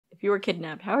If you were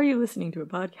kidnapped, how are you listening to a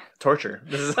podcast? Torture.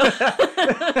 This is...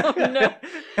 Oh, no.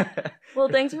 Well,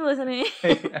 thanks for listening.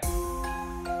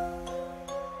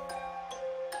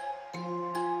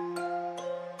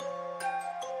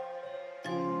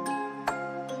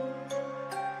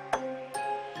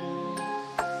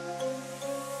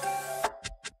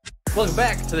 Welcome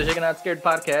back to the Shaken Not Scared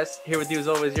podcast. Here with you as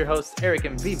always, your hosts, Erick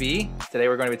and Vivi. Today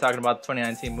we're going to be talking about the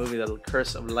 2019 movie, The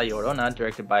Curse of La Llorona,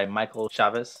 directed by Michael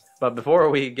Chaves. But before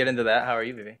we get into that, how are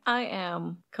you, Vivi? I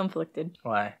am conflicted.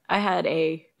 Why? I had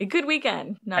a good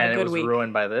weekend, not a good week. And it was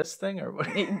ruined by this thing, or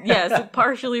what? Yes,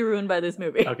 partially ruined by this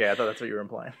movie. Okay, I thought that's what you were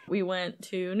implying. We went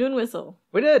to Noon Whistle.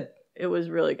 We did. It was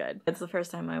really good. It's the first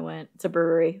time I went. It's a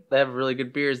brewery. They have really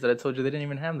good beers that I told you they didn't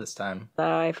even have this time.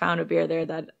 I found a beer there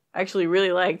that I actually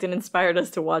really liked and inspired us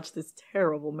to watch this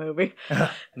terrible movie. I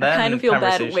kind of feel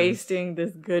bad wasting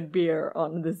this good beer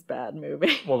on this bad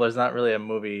movie. Well, there's not really a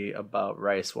movie about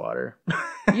rice water.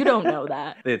 You don't know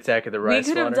that. The Attack of the Rice Water.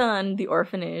 We could have done The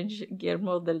Orphanage.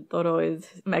 Guillermo del Toro is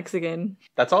Mexican.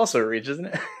 That's also a reach, isn't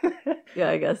it? Yeah,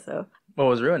 I guess so. What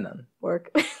was ruined then?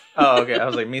 Work. Oh, okay. I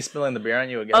was like, me spilling the beer on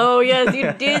you again? Oh, yes,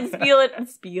 you did spill it.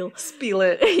 Spill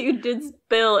it. You did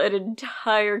spill an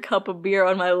entire cup of beer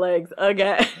on my legs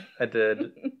again. I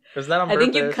did. Was that on purpose?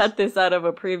 I think you cut this out of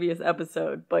a previous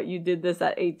episode, but you did this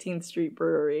at 18th Street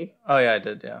Brewery. Oh, yeah, I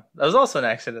did, yeah. That was also an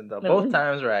accident, though. Both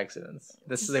times were accidents.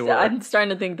 They were. I'm starting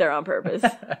to think they're on purpose.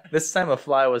 This time a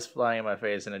fly was flying in my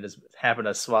face, and it just happened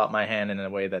to swap my hand in a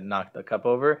way that knocked the cup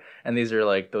over. And these are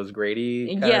like those Grady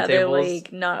kind of tables. Yeah, they're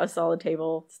like not a solid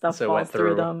table. Stuff falls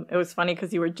through them. It was funny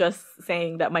because you were just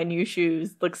saying that my new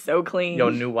shoes look so clean. Yo,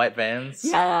 new white Vans.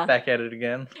 Yeah. Back at it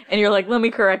again. And you're like, let me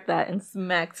correct that, and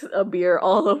smacked a beer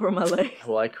all over my leg.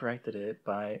 Well, I corrected it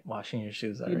by washing your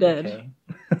shoes out. You did.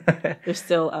 They're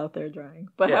still out there drying.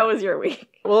 But yeah. How was your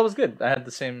week? Well, it was good. I had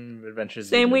the same adventures.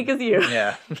 Same week as you.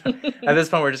 Yeah. At this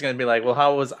point, we're just going to be like, well,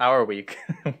 how was our week?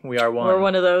 We are one. We're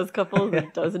one of those couples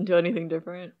that doesn't do anything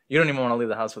different. You don't even want to leave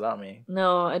the house without me.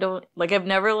 No, I don't. Like, I've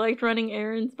never liked running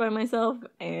errands by myself,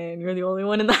 and you're the only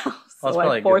one in the house. Well, so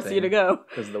I force you to go.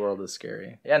 Because the world is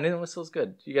scary. Yeah, Noon Whistle's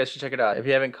good. You guys should check it out. If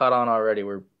you haven't caught on already,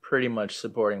 we're pretty much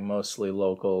supporting mostly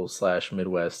local /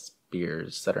 Midwest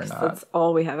beers that are not. That's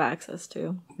all we have access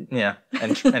to. Yeah,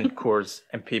 and Coors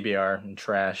and PBR and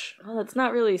trash. Well, that's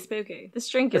not really spooky. This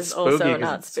drink is also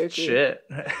not spooky. Shit.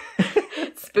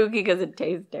 It's spooky because it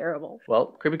tastes terrible. Well,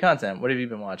 creepy content. What have you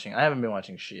been watching? I haven't been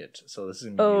watching shit, so this is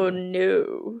gonna be Oh,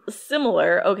 no.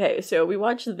 Similar. Okay, so we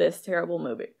watched this terrible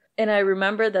movie. And I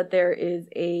remember that there is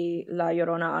a La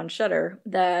Llorona on Shudder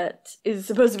that is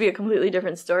supposed to be a completely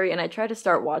different story. And I tried to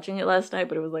start watching it last night,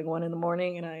 but it was like 1 a.m.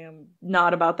 and I am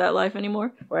not about that life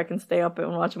anymore, where I can stay up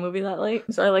and watch a movie that late.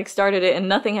 So I started it and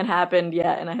nothing had happened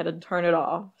yet and I had to turn it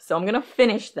off. So I'm going to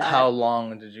finish that. How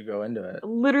long did you go into it?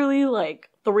 Literally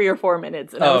 3 or 4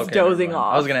 minutes and I was dozing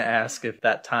off. I was going to ask if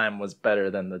that time was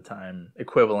better than the time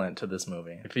equivalent to this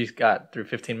movie. If you got through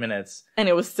 15 minutes. And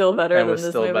it was still better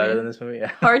than this movie.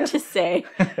 Yeah. Hard to say,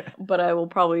 but I will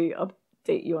probably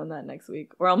update you on that next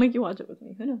week. Or I'll make you watch it with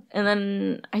me. Who knows? And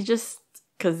then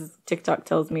because TikTok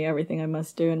tells me everything I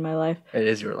must do in my life. It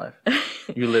is your life.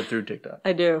 You live through TikTok.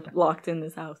 I do. Locked in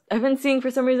this house. I've been seeing, for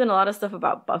some reason, a lot of stuff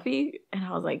about Buffy. And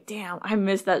I was like, damn, I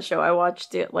missed that show. I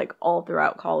watched it all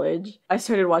throughout college. I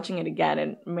started watching it again.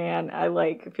 And man,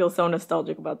 I feel so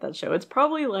nostalgic about that show. It's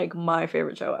probably my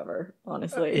favorite show ever,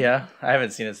 honestly. Yeah. I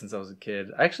haven't seen it since I was a kid.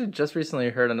 I actually just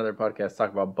recently heard another podcast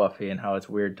talk about Buffy and how it's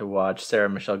weird to watch Sarah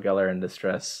Michelle Gellar in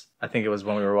distress. I think it was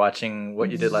when we were watching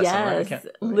What You Did Last Summer. Yes,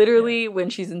 literally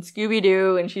when she's in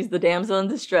Scooby-Doo and she's the damsel in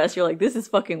distress, you're like, this is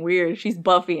fucking weird. She's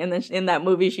Buffy. And then in that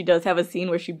movie, she does have a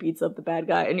scene where she beats up the bad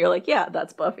guy. And you're like, yeah,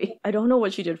 that's Buffy. I don't know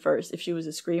what she did first, if she was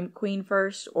a Scream Queen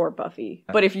first or Buffy.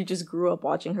 But if you just grew up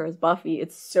watching her as Buffy,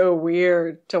 it's so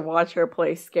weird to watch her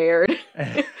play scared.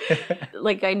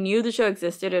 I knew the show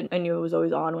existed and I knew it was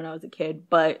always on when I was a kid.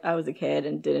 But I was a kid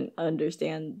and didn't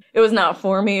understand. It was not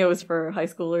for me. It was for high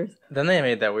schoolers. Then they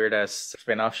made that weird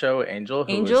spin-off show, Angel,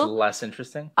 who was less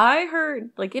interesting. I heard,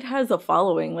 it has a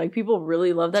following. People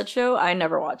really love that show. I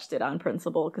never watched it on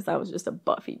principle because I was just a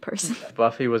Buffy person.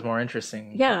 Buffy was more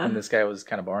interesting. Yeah. And this guy was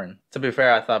kind of boring. To be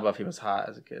fair, I thought Buffy was hot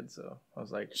as a kid, so I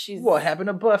was like, what happened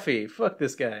to Buffy? Fuck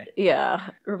this guy. Yeah.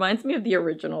 Reminds me of the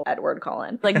original Edward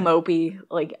Cullen. Mopey,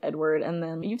 Edward. And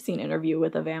then you've seen Interview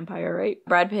with a Vampire, right?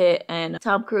 Brad Pitt and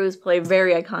Tom Cruise play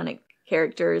very iconic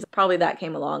characters. Probably that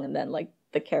came along and then,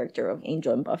 the character of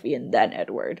Angel and Buffy and then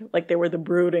Edward. They were the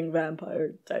brooding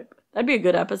vampire type. That'd be a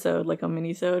good episode, a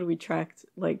mini-sode. We tracked,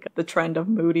 the trend of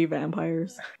moody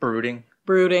vampires. Brooding,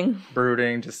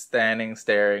 just just standing,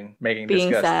 staring, making being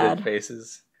disgusted sad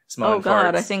faces. smelling Oh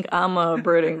God, farts. I think I'm a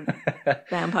brooding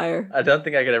vampire. I don't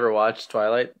think I could ever watch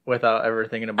Twilight without ever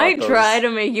thinking about I those. tried to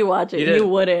make you watch it. You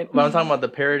wouldn't. But I'm talking about the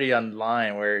parody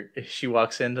online where she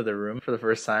walks into the room for the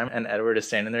first time and Edward is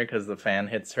standing there because the fan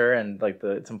hits her and like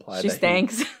it's implied She that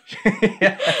stinks.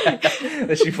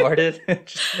 that she farted.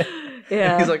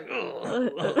 Yeah. He's like,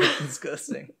 oh,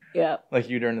 disgusting. Yeah. Like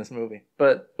you during this movie.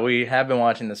 But we have been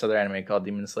watching this other anime called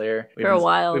Demon Slayer. For a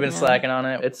while. We've been slacking on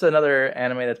it. It's another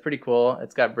anime that's pretty cool.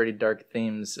 It's got pretty dark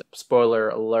themes. Spoiler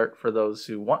alert for those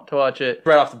who want to watch it.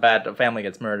 Right off the bat, a family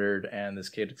gets murdered and this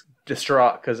kid is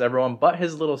distraught because everyone but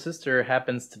his little sister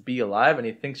happens to be alive and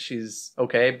he thinks she's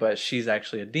okay, but she's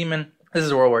actually a demon. This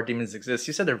is a world where demons exist.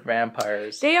 You said they're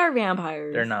vampires. They are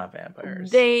vampires. They're not vampires.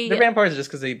 They're vampires just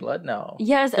because they eat blood? No.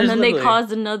 Yes, and then they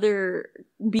cause another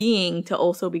being to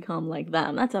also become like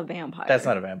them. That's a vampire. That's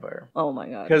not a vampire. Oh my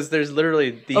God. Because there's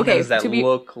literally demons that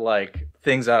look like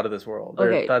things out of this world.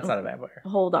 That's not a vampire.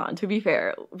 Hold on. To be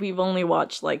fair, we've only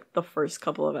watched like the first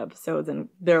couple of episodes and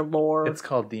their lore. It's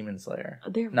called Demon Slayer.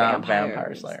 They're not vampires.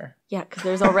 Vampire Slayer. Yeah, because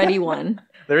there's already one.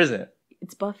 There isn't.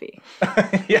 It's Buffy.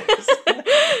 Yes.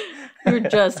 We were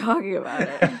just talking about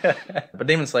it. But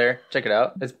Demon Slayer, check it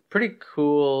out. It's pretty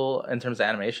cool in terms of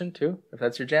animation too, if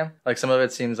that's your jam. Like some of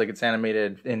it seems like it's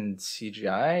animated in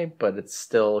CGI, but it's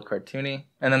still cartoony.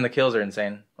 And then the kills are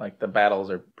insane. Like the battles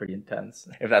are pretty intense,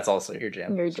 if that's also your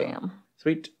jam. Your jam.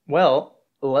 Sweet. Well,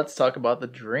 let's talk about the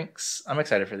drinks. I'm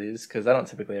excited for these because I don't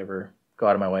typically ever go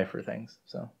out of my way for things.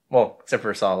 So, well, except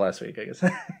for Saw last week, I guess.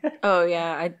 Oh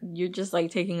yeah, you're just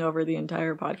like taking over the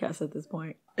entire podcast at this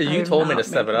point. You told me to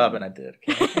step it up, and I did.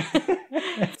 Okay.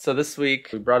 So this week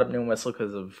we brought up New Whistle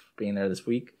because of being there this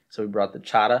week. So we brought the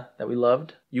Chata that we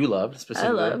loved. You loved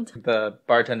specifically. I loved. The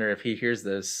bartender, if he hears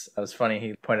this, it was funny.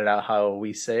 He pointed out how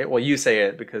we say it. Well, you say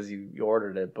it because you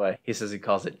ordered it, but he says he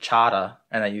calls it Chata,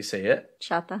 and that you say it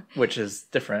Chata, which is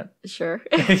different. Sure.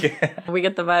 Yeah. We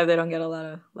get the vibe they don't get a lot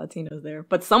of Latinos there,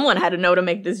 but someone had to know to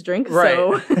make this drink, right?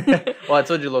 So. Well, I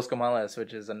told you Los Comales,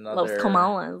 which is another Los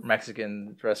Comales.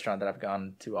 Mexican restaurant that I've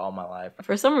gone to all my life.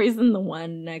 For some reason, the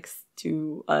one next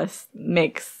to us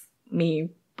makes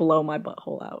me blow my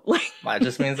butthole out. Like, it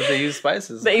just means that they use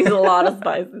spices. They use a lot of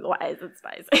spices. Why is it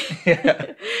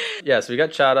spicy? Yeah, so we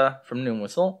got Chata from Noon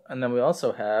Whistle, and then we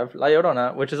also have La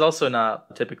Llorona, which is also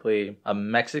not typically a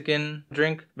Mexican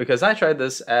drink, because I tried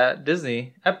this at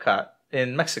Disney Epcot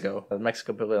in Mexico, the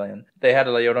Mexico Pavilion. They had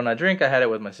a La Llorona drink. I had it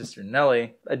with my sister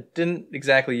Nellie. I didn't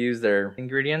exactly use their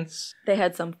ingredients. They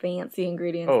had some fancy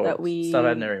ingredients that we stuff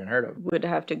I'd never even heard of. Would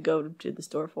have to go to the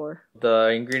store for. The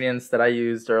ingredients that I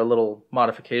used are a little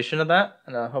modification of that,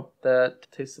 and I hope that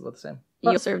tastes about the same.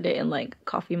 You served it in like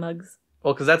coffee mugs.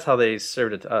 Well, because that's how they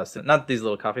served it to us. Not these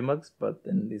little coffee mugs, but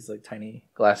in these like tiny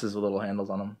glasses with little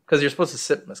handles on them. Because you're supposed to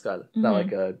sip mezcal, not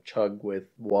like a chug with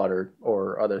water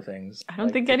or other things. I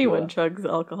don't think tequila. Anyone chugs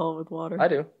alcohol with water. I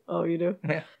do. Oh, you do?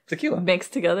 Yeah. Tequila.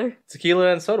 Mixed together?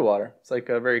 Tequila and soda water. It's like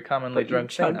a very commonly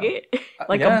drunk thing. Chug it?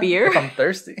 Like a beer? If I'm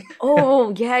thirsty.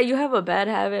 Oh, yeah. You have a bad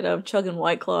habit of chugging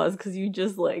White Claws because you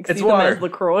just like see water. them as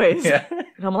LaCroix. Yeah.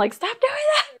 And I'm like, stop doing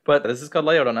that. But this is called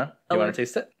La Llorona. You want to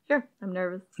taste it? Sure. I'm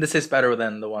nervous. This tastes better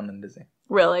than the one in Disney.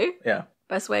 Really? Yeah.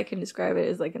 Best way I can describe it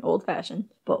is like an old fashioned,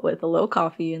 but with a little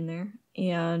coffee in there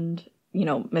and, you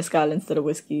know, mezcal instead of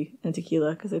whiskey and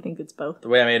tequila because I think it's both. The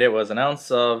way I made it was an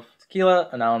ounce of tequila,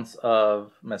 an ounce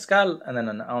of mezcal, and then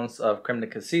an ounce of creme de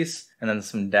cassis, and then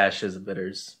some dashes of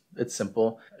bitters. It's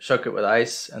simple. Shook it with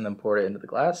ice and then poured it into the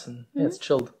glass, and it's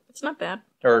chilled. It's not bad.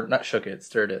 Or not shook it,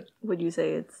 stirred it. Would you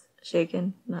say it's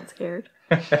shaken, not scared?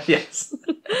 Yes.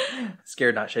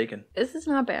 Scared, not shaken. This is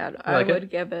not bad. I would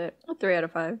give it a 3 out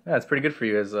of 5. Yeah, it's pretty good for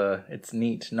you as it's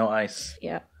neat, no ice.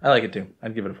 Yeah. I like it too.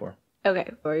 I'd give it a 4.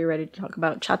 Okay, are you ready to talk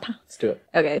about Chata? Let's do it.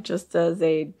 Okay, just as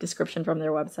a description from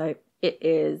their website, it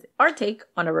is our take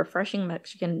on a refreshing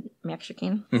Mexican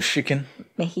beverage,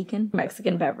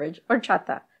 or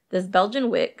Chata. This Belgian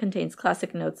wit contains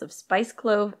classic notes of spice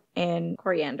clove and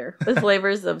coriander, with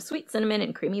flavors of sweet cinnamon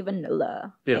and creamy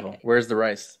vanilla. Beautiful. Where's the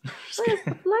rice? Where's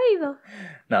the flavor?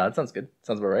 No, that sounds good.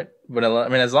 Sounds about right. Vanilla. I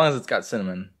mean, as long as it's got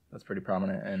cinnamon, that's pretty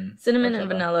prominent. And cinnamon and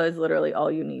vanilla is literally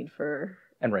all you need for.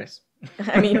 And rice.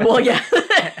 I mean, well, yeah.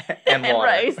 And water.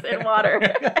 Rice and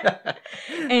water.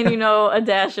 And, you know, a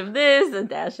dash of this, a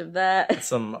dash of that.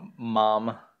 Some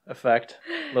mom effect.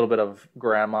 A little bit of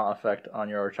grandma effect on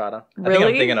your horchata. Really? I think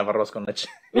I'm thinking of arroz con leche.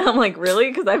 I'm like, really?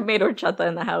 Because I've made horchata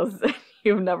in the house.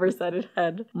 You've never said it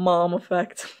had mom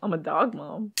effect. I'm a dog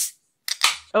mom.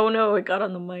 Oh, no, it got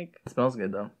on the mic. It smells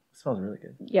good, though. It smells really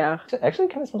good. Yeah. Actually,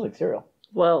 it kind of smells like cereal.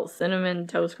 Well, cinnamon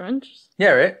toast crunch?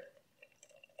 Yeah, right?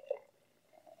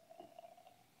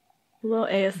 A little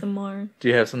ASMR. Do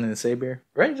you have something to say, beer?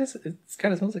 Right? It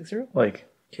kind of smells like cereal. Like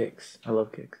Kix. I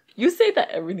love Kix. You say that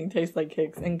everything tastes like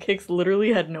Kix, and Kix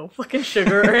literally had no fucking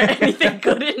sugar or anything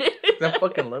good in it. I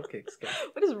fucking love Kix.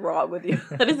 What is wrong with you?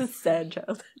 That is a sad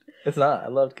childhood. It's not. I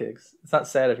love Kix. It's not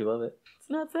sad if you love it. It's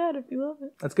not sad if you love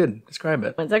it. That's good. Describe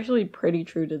it. It's actually pretty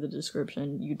true to the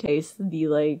description. You taste the,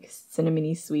 like,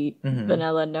 cinnamony sweet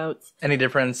vanilla notes. Any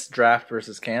difference draft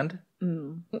versus canned?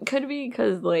 It could be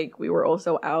because, like, we were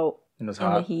also out It was in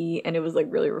hot. the heat, and it was, like,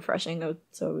 really refreshing.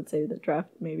 So I would say the draft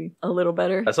maybe a little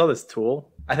better. I saw this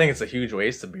tool. I think it's a huge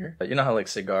waste of beer. You know how, like,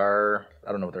 cigar,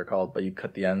 I don't know what they're called, but you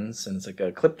cut the ends, and it's like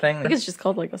a clip thing? I think it's just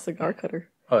called, like, a cigar cutter.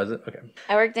 Oh, is it? Okay.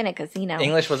 I worked in a casino.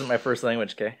 English wasn't my first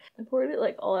language, okay? I poured it,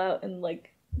 like, all out, and, like,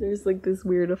 there's, like, this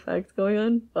weird effect going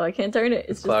on. Well, I can't turn it.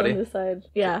 It's just cloudy. on the side.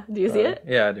 Yeah. Do you see it?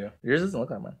 Yeah, I do. Yours doesn't look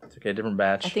like mine. It's okay, different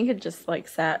batch. I think it just, like,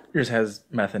 sat. Yours has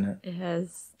meth in it. It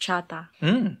has chata.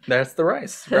 That's the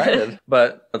rice. Right.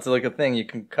 But that's like a thing. You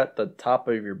can cut the top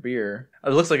of your beer.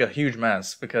 It looks like a huge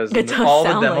mess because It does all the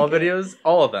sound demo like it. videos,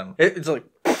 all of them, it's like,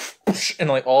 and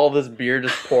like all this beer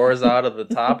just pours out of the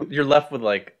top. You're left with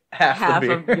like half the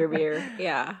beer. Of your beer.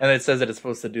 Yeah. And it says that it's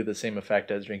supposed to do the same effect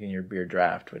as drinking your beer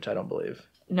draft, which I don't believe.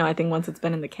 No, I think once it's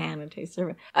been in the can, it tastes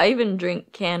different. I even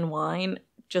drink canned wine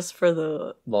just for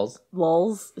the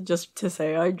lulz, just to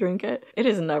say I drink it. It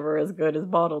is never as good as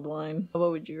bottled wine.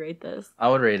 What would you rate this? I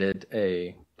would rate it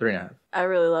a 3.5. I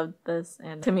really loved this,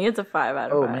 and to me, it's a 5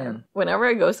 out of 5. Man. Whenever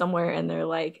I go somewhere and they're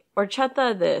like,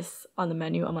 horchata this on the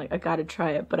menu, I'm like, I gotta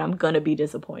try it, but I'm gonna be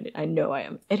disappointed. I know I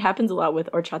am. It happens a lot with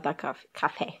horchata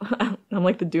cafe. I'm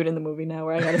like the dude in the movie now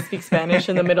where I gotta speak Spanish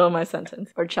in the middle of my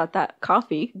sentence. Horchata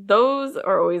coffee. Those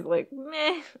are always like,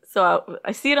 meh. So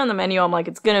I see it on the menu, I'm like,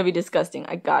 it's gonna be disgusting.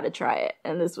 I gotta try it.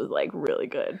 And this was like really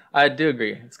good. I do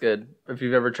agree. It's good. If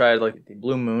you've ever tried like the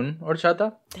Blue Moon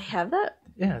horchata, They have that?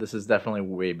 yeah, this is definitely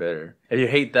way better. If you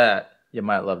hate that, you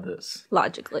might love this.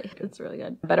 Logically. It's really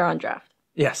good. Better on draft.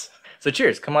 Yes. So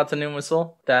cheers. Come out to Noon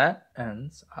Whistle. That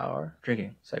ends our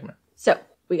drinking segment. So,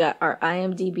 we got our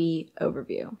IMDb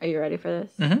overview. Are you ready for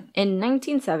this? Mm-hmm. In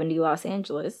 1970 Los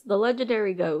Angeles, the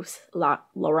legendary ghost La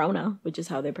Llorona, which is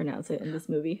how they pronounce it in this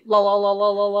movie, La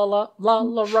Llorona.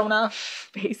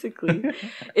 basically,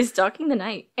 is stalking the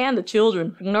night and the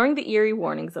children. Ignoring the eerie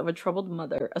warnings of a troubled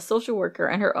mother, a social worker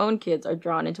and her own kids are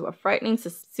drawn into a frightening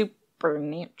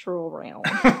supernatural realm.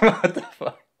 What the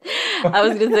fuck? I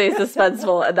was going to say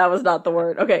suspenseful, and that was not the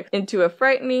word. Okay. Into a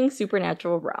frightening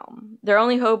supernatural realm. Their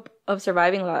only hope of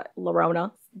surviving La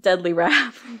Llorona, deadly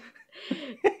wrath.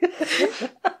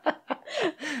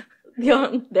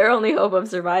 Their only hope of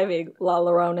surviving La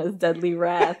Llorona's deadly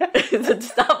wrath.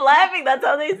 Stop laughing, that's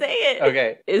how they say it.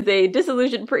 Okay. Is a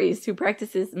disillusioned priest who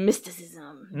practices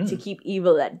mysticism to keep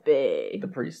evil at bay. The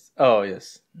priest? Oh,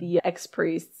 yes. The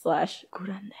ex-priest /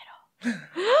 curandero.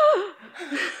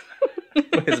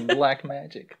 With his black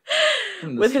magic.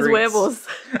 With his huevos.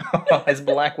 His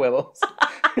black huevos.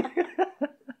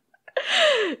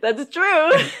 That's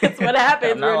true. That's what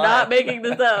happens. We're not lying. making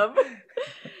this up.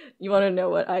 You want to know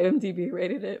what IMDb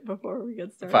rated it before we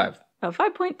get started? 5. A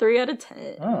 5.3 out of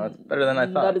 10. Oh, that's better than I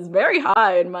thought. That is very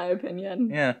high in my opinion.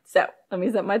 Yeah. So, let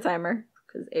me set my timer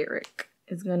because Eric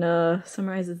is going to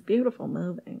summarize this beautiful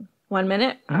movie. 1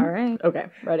 minute? All right. Okay,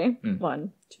 ready?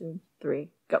 1, 2, 3,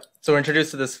 go. So we're introduced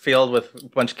to this field with a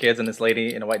bunch of kids and this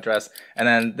lady in a white dress. And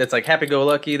then it's like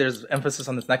happy-go-lucky. There's emphasis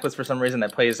on this necklace for some reason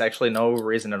that plays actually no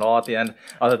reason at all at the end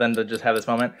other than to just have this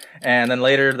moment. And then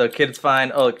later the kids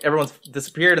find, oh, everyone's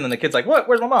disappeared. And then the kid's like, what?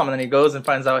 Where's my mom? And then he goes and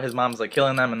finds out his mom's like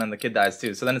killing them. And then the kid dies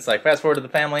too. So then it's like fast forward to the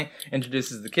family,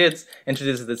 introduces the kids,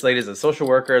 introduces this lady as a social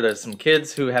worker. There's some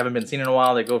kids who haven't been seen in a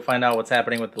while. They go find out what's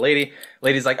happening with the lady.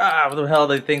 Lady's like, what the hell?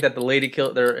 They think that the lady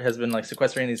has been like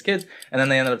sequestering these kids. And then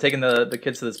they ended up taking the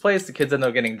kids to this place. The kids end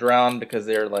up getting drowned because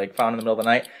they're like found in the middle of the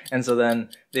night. And so then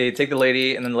they take the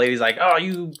lady, and then the lady's like, oh,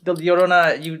 the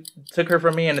Llorona, you took her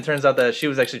from me. And it turns out that she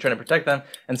was actually trying to protect them.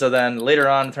 And so then later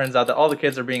on, it turns out that all the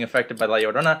kids are being affected by La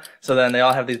Llorona. So then they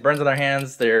all have these burns on their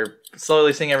hands. They're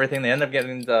slowly seeing everything. They end up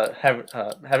getting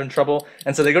having trouble.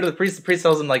 And so they go to the priest. The priest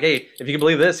tells them like, hey, if you can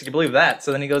believe this, you can believe that.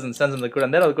 So then he goes and sends them the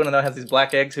curandero. The curandero has these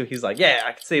black eggs who he's like, yeah,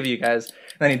 I can save you guys.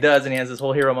 And then he does, and he has this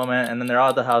whole hero moment. And then they're all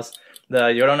at the house. The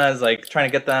Llorona is like trying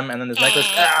to get them, and then this necklace.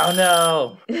 Oh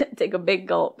no! Take a big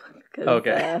gulp.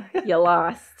 Okay. You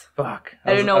lost. Fuck.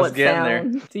 I don't know what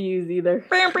sound sound to use either.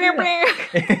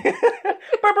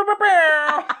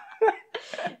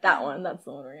 That one. That's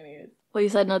the one we're gonna use. Well, you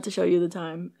said not to show you the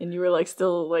time, and you were like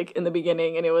still like in the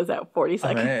beginning, and it was at 40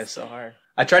 seconds. Oh, man, it's so hard.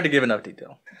 I tried to give enough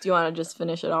detail. Do you want to just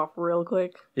finish it off real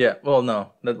quick? Yeah. Well,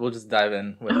 no. We'll just dive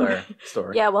in with our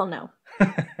story. Yeah. Well, no.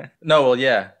 No. Well,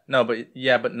 yeah. No, but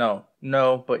yeah, but no.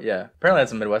 No, but yeah. Apparently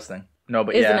that's a Midwest thing. No,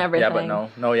 but Isn't yeah. everything? Yeah, but no.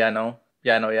 No, yeah, no.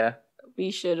 Yeah, no, yeah. We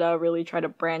should really try to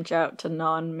branch out to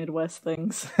non-Midwest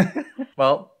things.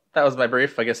 Well, that was my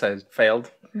brief. I guess I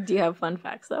failed. Do you have fun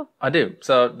facts, though? I do.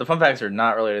 So the fun facts are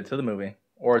not related to the movie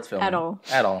or its film. At all.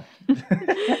 At all.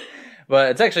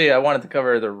 But it's actually, I wanted to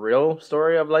cover the real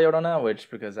story of La Llorona,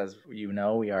 which, because as you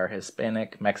know, we are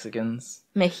Hispanic Mexicans.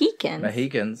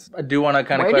 Mexicans. I do want to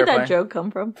kind of Where clarify. did that joke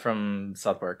come from? From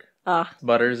South Park. Ah.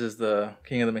 Butters is the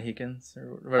king of the Mexicans,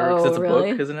 or whatever. 'Cause it's a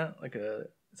really? book, isn't it?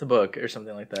 It's a book or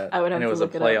something like that. I would have and it to was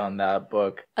look a it play up. on that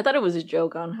book. I thought it was a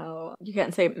joke on how you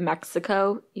can't say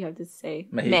Mexico. You have to say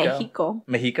Mexico.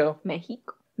 Mexico.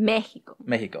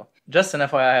 Mexico. Just an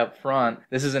FYI up front,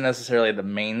 this isn't necessarily the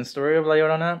main story of La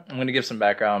Llorona. I'm going to give some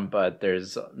background, but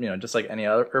there's, just like any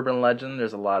other urban legend,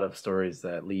 there's a lot of stories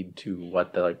that lead to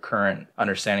what the current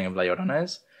understanding of La Llorona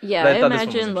is. Yeah, But I thought this one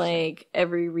was imagine interesting.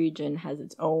 every region has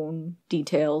its own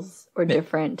details or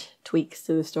different tweaks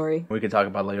to the story. We could talk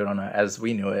about La Llorona as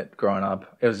we knew it growing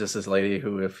up. It was just this lady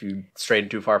who, if you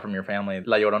strayed too far from your family,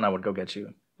 La Llorona would go get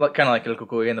you. Kind of like El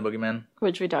Cucuy and the Boogeyman.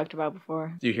 Which we talked about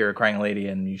before. You hear a crying lady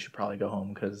and you should probably go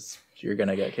home because you're going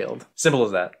to get killed. Simple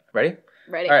as that. Ready?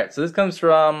 Ready. All right, so this comes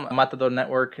from Matador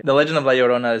Network. The legend of La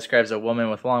Llorona describes a woman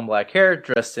with long black hair,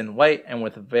 dressed in white and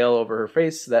with a veil over her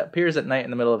face that appears at night in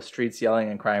the middle of streets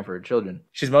yelling and crying for her children.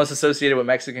 She's most associated with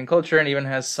Mexican culture and even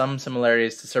has some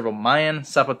similarities to several Mayan,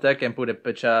 Zapotec, and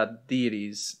Purepecha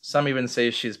deities. Some even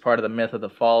say she's part of the myth of the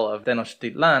fall of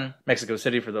Tenochtitlan, Mexico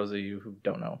City, for those of you who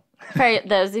don't know. For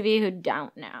those of you who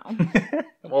don't know.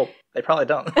 Well, they probably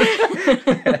don't.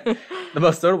 The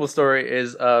most notable story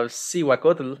is of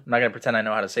Cihuacotl. I'm not going to pretend I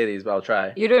know how to say these, but I'll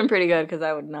try. You're doing pretty good because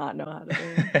I would not know how to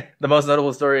do it. The most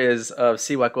notable story is of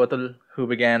Cihuacotl, who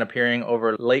began appearing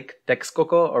over Lake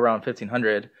Texcoco around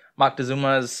 1500.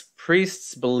 Moctezuma's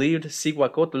priests believed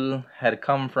Cihuacotl had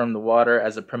come from the water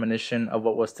as a premonition of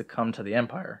what was to come to the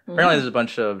empire. Mm-hmm. Apparently there's a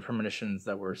bunch of premonitions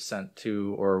that were sent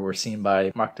to or were seen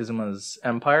by Moctezuma's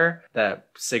empire that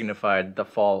signified the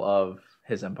fall of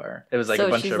his empire. It was like so a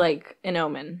bunch she's of... like an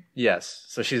omen. Yes.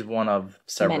 So she's one of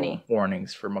several Many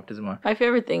warnings for Moctezuma. My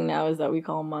favorite thing now is that we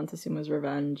call Montezuma's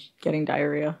revenge getting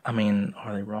diarrhea. I mean,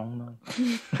 are they wrong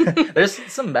though? There's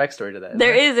some backstory to that.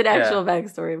 There is an actual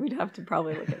backstory. We'd have to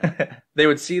probably look it up. They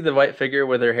would see the white figure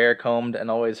with her hair combed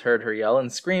and always heard her yell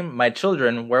and scream, "My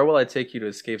children, where will I take you to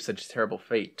escape such terrible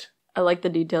fate?" I like the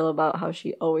detail about how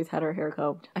she always had her hair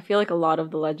combed. I feel like a lot of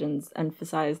the legends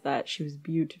emphasize that she was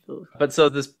beautiful. But so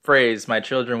this phrase, "My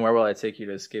children, where will I take you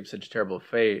to escape such terrible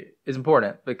fate," is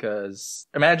important because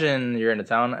imagine you're in a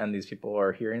town and these people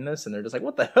are hearing this and they're just like,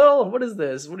 "What the hell? What is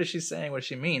this? What is she saying? What does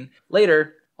she mean?"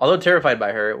 Later, although terrified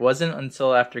by her, it wasn't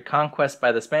until after conquest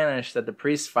by the Spanish that the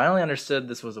priests finally understood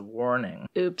this was a warning.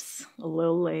 Oops, a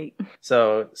little late.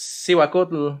 So,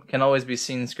 Cihuacotl can always be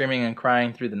seen screaming and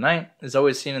crying through the night, is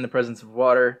always seen in the presence of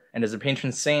water, and is a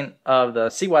patron saint of the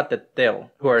Cihuateteo,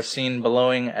 who are seen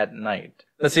bellowing at night.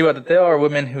 The Cihuateteo are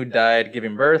women who died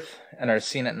giving birth and are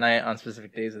seen at night on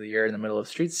specific days of the year in the middle of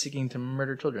streets seeking to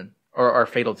murder children, or are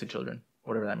fatal to children,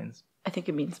 whatever that means. I think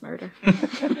it means murder.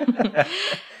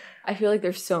 I feel like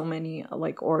there's so many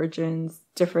origins,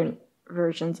 different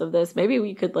versions of this. Maybe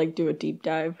we could do a deep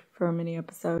dive for a mini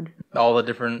episode. All the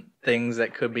different things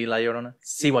that could be La Llorona.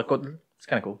 Cihuacotl. It's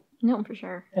kind of cool. No, for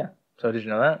sure. Yeah. So did you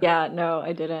know that? Yeah, no,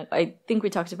 I didn't. I think we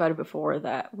talked about it before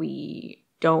that we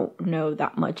don't know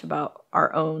that much about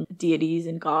our own deities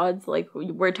and gods.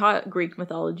 We're taught Greek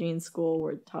mythology in school.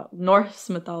 We're taught Norse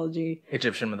mythology.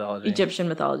 Egyptian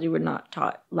mythology. We're not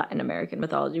taught Latin American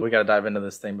mythology. We gotta dive into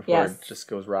this thing before it just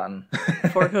goes rotten.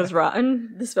 Before it goes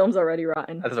rotten? This film's already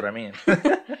rotten. That's what I mean.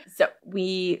 So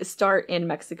we start in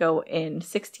Mexico in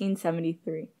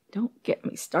 1673. Don't get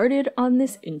me started on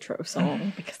this intro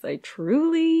song because I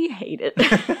truly hate it.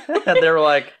 They were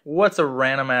like, what's a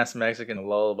random ass Mexican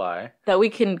lullaby? That we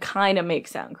can kind of make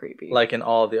sound creepy. Like in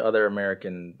all the other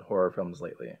American horror films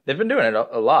lately. They've been doing it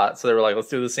a lot, so they were like, let's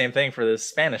do the same thing for this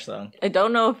Spanish song. I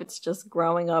don't know if it's just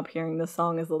growing up hearing this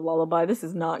song as a lullaby. This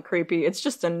is not creepy. It's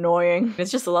just annoying.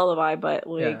 It's just a lullaby, but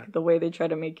the way they try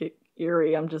to make it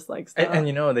eerie, I'm just like, stop. And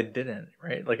they didn't,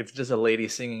 right? It's just a lady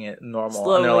singing it normal.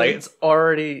 Slowly. And they're like, it's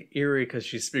already eerie because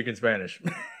she's speaking Spanish.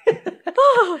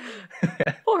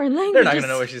 Foreign language. They're not going to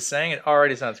know what she's saying. It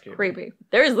already sounds creepy.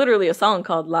 There is literally a song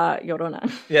called La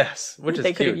Llorona. Yes, which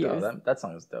is cute, though. That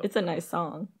song is dope. It's a nice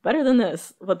song. Better than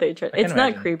this, what they tried. It's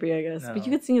not creepy, I guess. No. But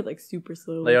you could sing it super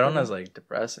slowly. La Llorona's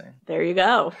depressing. There you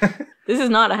go. This is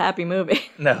not a happy movie.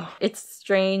 No. It's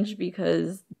strange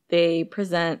because They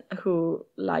present who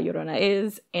La Llorona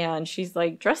is, and she's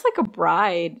like dressed like a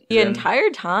bride the entire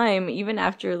time, even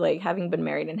after like having been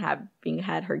married and having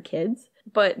had her kids.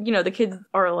 But, you know, the kids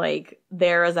are like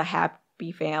there as a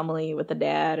happy family with the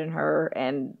dad and her,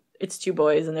 and it's two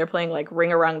boys, and they're playing like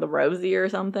Ring Around the Rosie or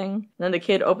something. And then the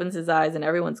kid opens his eyes and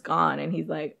everyone's gone, and he's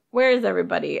like, where is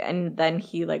everybody? And then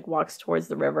he like walks towards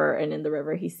the river, and in the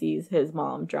river he sees his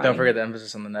mom drowning. Don't forget the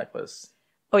emphasis on the necklace.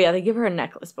 Oh yeah, they give her a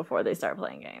necklace before they start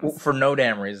playing games. Well, for no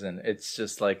damn reason. It's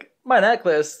just like, my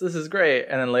necklace, this is great.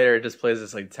 And then later it just plays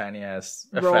this like tiny ass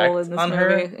effect on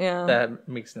her. Yeah. That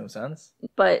makes no sense.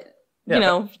 But you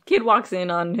know, kid walks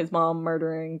in on his mom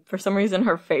murdering. For some reason,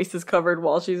 her face is covered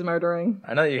while she's murdering.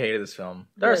 I know that you hated this film.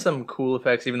 There are some cool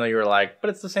effects, even though you were like, but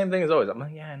it's the same thing as always. I'm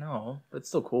like, yeah, I know, but it's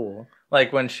still cool.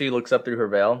 Like when she looks up through her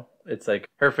veil, it's like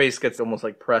her face gets almost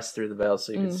like pressed through the veil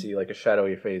so you can see like a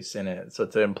shadowy face in it. So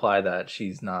to imply that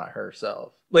she's not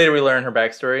herself. Later we learn her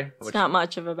backstory. It's not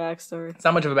much of a backstory. It's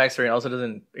not much of a backstory, and also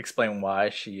doesn't explain why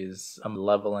she is a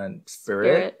malevolent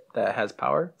spirit that has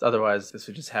power. Otherwise, this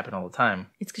would just happen all the time.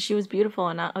 It's because she was beautiful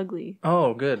and not ugly.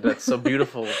 Oh, good. That's so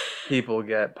beautiful. People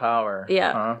get power.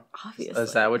 Yeah, obviously.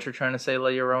 Is that what you're trying to say, La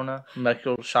Llorona?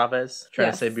 Michael Chaves?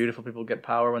 Trying to say beautiful people get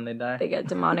power when they die? They get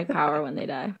demonic power when they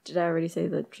die. Did I already say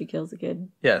that she kills a kid?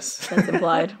 Yes. That's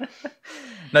implied.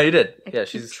 No, you did. Yeah,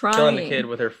 she's killing the kid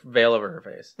with her veil over her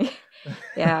face.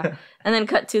 Yeah. And then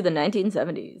cut to the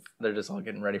 1970s. They're just all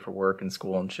getting ready for work and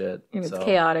school and shit. And it's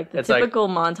chaotic. The typical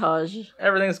montage.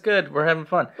 Everything's good. We're having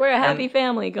fun. We're a happy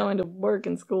family going to work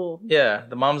and school. Yeah.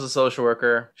 The mom's a social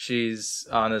worker. She's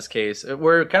on this case.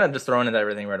 We're kind of just throwing into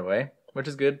everything right away, which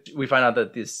is good. We find out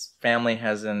that this family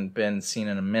hasn't been seen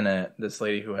in a minute. This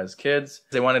lady who has kids.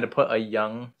 They wanted to put a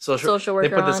young social worker.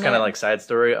 They put this kind of like side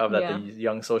story of that the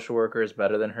young social worker is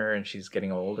better than her and she's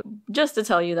getting old. Just to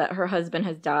tell you that her husband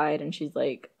has died and she's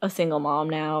like a single mom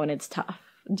now and it's tough.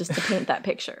 Just to paint that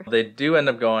picture. They do end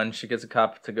up going. She gets a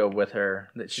cop to go with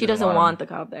her. She doesn't want the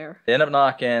cop there. They end up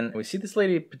knocking. We see this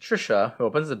lady, Patricia, who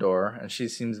opens the door, and she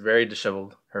seems very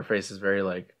disheveled. Her face is very,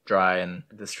 like, dry and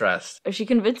distressed. She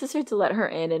convinces her to let her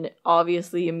in, and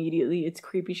obviously, immediately, it's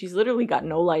creepy. She's literally got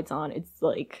no lights on. It's,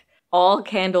 like, all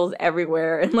candles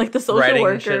everywhere, and, like, the social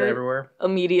worker shit everywhere.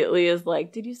 Immediately is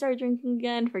like, did you start drinking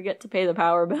again? Forget to pay the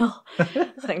power bill.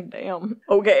 It's like, damn.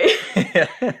 Okay.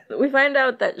 We find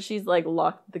out that she's, like,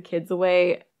 locked the kids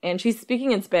away, and she's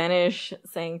speaking in Spanish,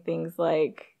 saying things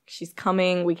like, she's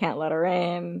coming, we can't let her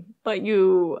in. But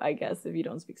you, I guess, if you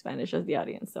don't speak Spanish as the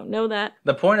audience, don't know that.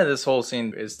 The point of this whole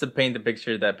scene is to paint the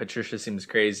picture that Patricia seems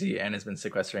crazy and has been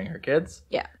sequestering her kids.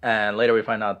 Yeah. And later we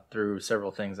find out through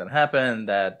several things that happen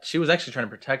that she was actually trying to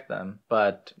protect them.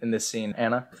 But in this scene,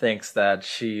 Anna thinks that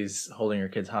she's holding her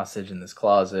kids hostage in this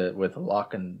closet with a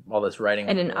lock and all this writing.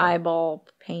 And an eyeball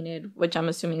painted, which I'm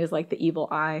assuming is like the evil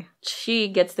eye. She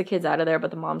gets the kids out of there,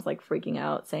 but the mom's like freaking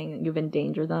out, saying you've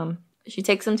endangered them. She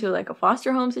takes them to like a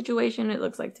foster home situation. It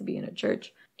looks like to be in a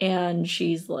church. And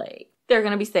she's like, they're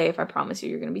going to be safe. I promise you,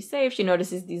 you're going to be safe. She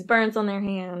notices these burns on their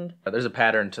hand. There's a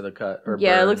pattern to the cut. Or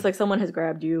yeah, burn. It looks like someone has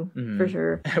grabbed you, for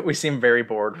sure. We seem very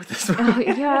bored with this movie.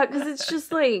 Oh, yeah, because it's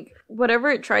just like,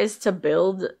 whatever it tries to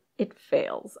build, it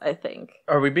fails, I think.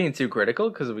 Are we being too critical?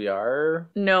 Because we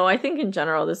are? No, I think in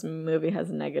general this movie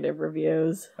has negative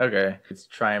reviews. Okay. It's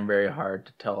trying very hard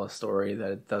to tell a story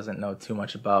that it doesn't know too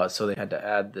much about, so they had to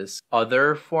add this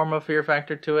other form of fear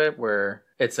factor to it where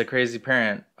it's a crazy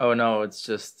parent. Oh no, it's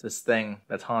just this thing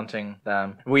that's haunting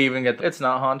them. We even get, it's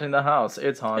not haunting the house,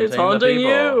 it's haunting the people.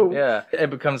 You. Yeah. It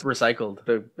becomes recycled.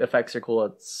 The effects are cool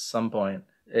at some point.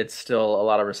 It's still a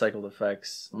lot of recycled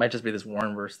effects. Might just be this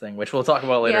Warrenverse thing, which we'll talk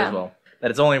about later as well.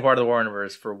 That it's only part of the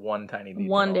Warrenverse for one tiny detail.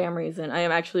 One damn reason. I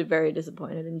am actually very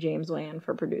disappointed in James Wan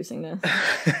for producing this.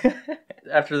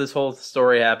 After this whole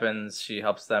story happens, she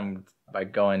helps them by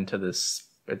going to this,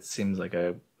 it seems like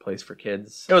a place for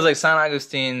kids. It was like San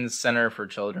Agustine's Center for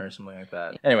Children or something like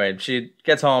that. Anyway, she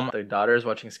gets home. The daughter is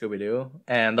watching Scooby-Doo.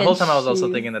 And the whole time I was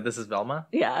also thinking that this is Velma.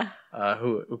 Yeah.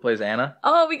 Who plays Anna.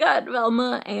 Oh, we got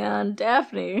Velma and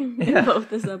Daphne in both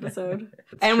this episode.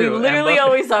 And true. we literally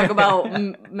always talk about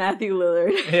Matthew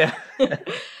Lillard. Yeah.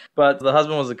 But the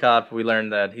husband was a cop. We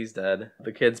learned that he's dead.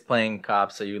 The kid's playing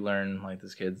cop, so you learn, like,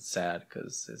 this kid's sad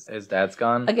because his dad's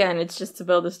gone. Again, it's just to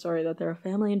build a story that they're a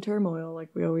family in turmoil, like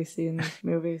we always see in these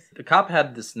movies. The cop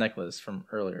had this necklace from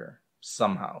earlier,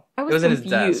 somehow. It was confused.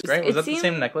 In his desk, right? Was that the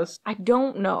same necklace? I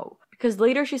don't know. Because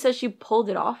later she says she pulled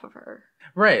it off of her.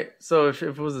 Right. So if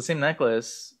it was the same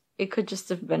necklace... It could just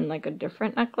have been like a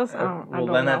different necklace. I don't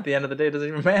know. At the end of the day, it doesn't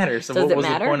even matter. So what was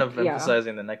the point of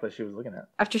emphasizing the necklace she was looking at?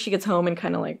 After she gets home and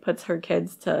kind of like puts her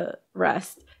kids to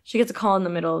rest, She gets a call in the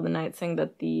middle of the night saying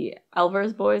that the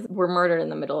Alvarez boys were murdered in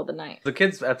the middle of the night. The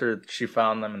kids, after she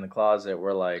found them in the closet,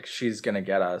 were like, she's gonna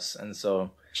get us. And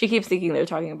so... She keeps thinking they're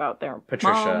talking about their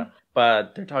Patricia. mom.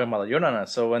 But they're talking about La Llorona.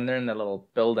 So when they're in that little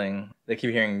building, they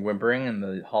keep hearing whimpering in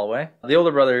the hallway. The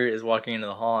older brother is walking into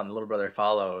the hall and the little brother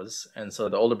follows. And so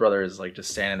the older brother is like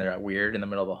just standing there weird in the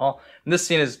middle of the hall. And this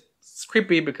scene is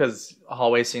creepy because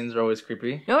hallway scenes are always creepy.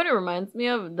 You know what it reminds me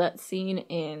of? That scene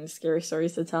in Scary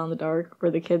Stories to Tell in the Dark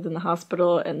where the kid's in the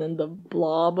hospital and then the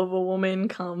blob of a woman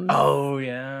comes. Oh,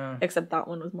 yeah. Except that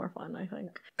one was more fun, I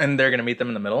think. And they're going to meet them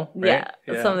in the middle, right?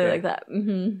 Yeah, something like that.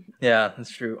 Mm-hmm. Yeah,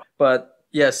 that's true. But...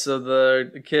 yeah, so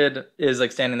the kid is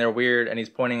like standing there weird and he's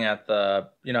pointing at the,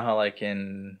 you know how like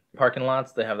in parking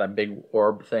lots they have that big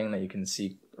orb thing that you can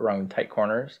see around tight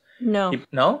corners? No.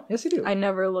 No? Yes, you do. I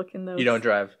never look in those. You don't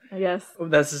drive? Yes. Oh,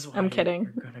 this is why I'm kidding.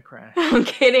 You're gonna crash. I'm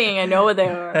kidding. I know what they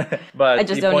are. But I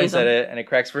just he don't points use them. at it and it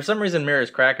cracks. For some reason,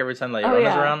 mirrors crack every time like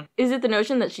Llorona's around. Is it the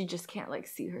notion that she just can't like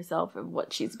see herself and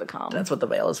what she's become? That's what the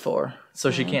veil is for.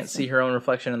 So she can't see her own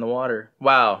reflection in the water.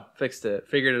 Wow. Fixed it.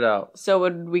 Figured it out. So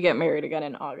would we get married again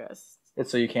in August?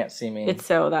 It's so you can't see me. It's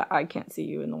so that I can't see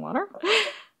you in the water.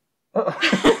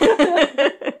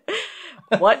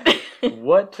 What?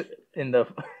 What in the...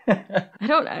 I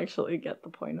don't actually get the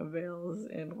point of veils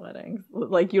in weddings.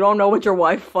 Like, you don't know what your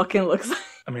wife fucking looks like.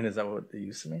 I mean, is that what they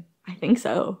used to mean? I think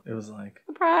so. It was like...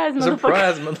 Surprise,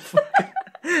 motherfucker. Surprise,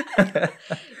 motherfucker.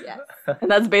 Yes. And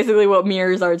that's basically what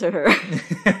mirrors are to her.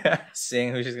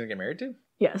 Seeing who she's going to get married to?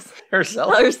 Yes.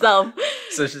 Herself? Herself.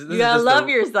 So you gotta love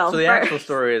yourself. So the actual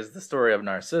story is the story of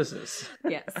Narcissus.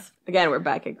 Yes. Again, we're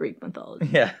back at Greek mythology.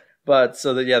 Yeah. But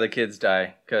so the kids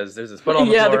die because there's this puddle on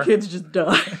the floor. Yeah, the kids just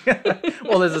die.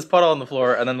 Well, there's this puddle on the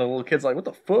floor, and then the little kid's like, "What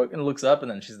the fuck?" and looks up,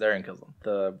 and then she's there and kills them.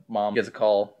 The mom gets a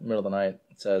call in the middle of the night.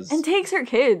 Says and takes her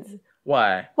kids.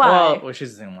 Why? Why? Well,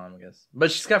 she's a single mom, I guess.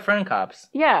 But she's got friend cops.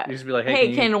 Yeah. You just be like,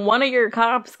 hey, can one of your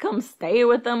cops come stay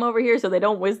with them over here so they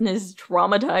don't witness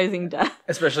traumatizing death?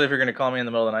 Especially if you're going to call me in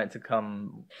the middle of the night to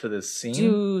come to this scene.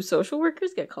 Do social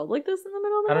workers get called like this in the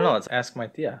middle of the night? I don't know. Let's ask my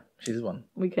tia. She's one.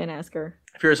 We can ask her.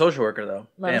 If you're a social worker, though,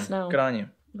 let us know. Good on you.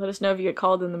 Let us know if you get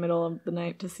called in the middle of the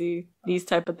night to see these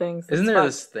type of things. Isn't there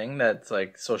this thing that's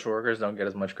like social workers don't get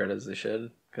as much credit as they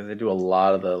should? Because they do a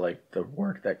lot of the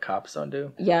work that cops don't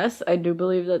do. Yes, I do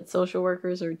believe that social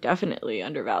workers are definitely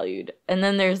undervalued. And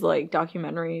then there's like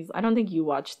documentaries. I don't think you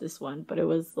watched this one, but it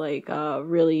was like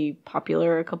really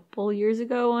popular a couple years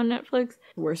ago on Netflix,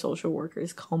 where social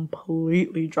workers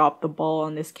completely dropped the ball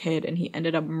on this kid and he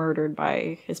ended up murdered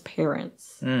by his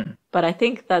parents. But I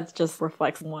think that just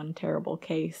reflects one terrible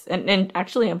case and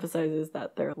actually emphasizes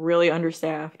that they're really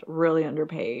understaffed, really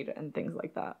underpaid, and things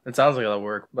like that. It sounds like a lot of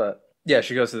work, but... yeah,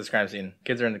 she goes to this crime scene.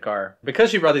 Kids are in the car.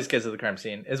 Because she brought these kids to the crime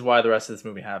scene is why the rest of this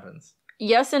movie happens.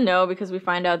 Yes and no, because we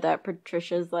find out that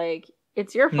Patricia's like,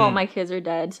 it's your fault my kids are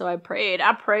dead, so I prayed.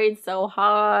 I prayed so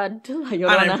hard to La Llorona.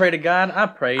 I didn't pray to God, I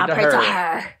prayed to to her.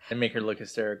 her. And make her look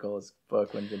hysterical as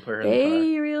fuck when they put her in the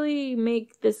They car. really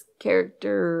make this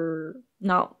character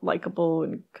not likable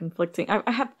and conflicting.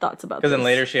 I have thoughts about this. Because then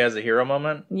later she has a hero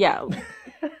moment. Yeah.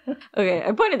 Okay,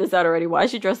 I pointed this out already. Why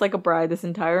is she dressed like a bride this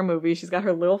entire movie? She's got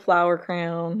her little flower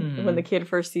crown when the kid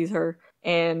first sees her.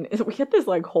 And we get this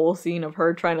like whole scene of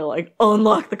her trying to like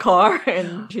unlock the car,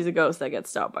 and she's a ghost that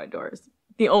gets stopped by doors.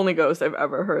 The only ghost I've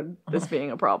ever heard this being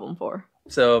a problem for.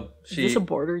 So she... is this a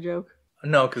border joke?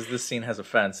 No, because this scene has a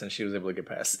fence and she was able to get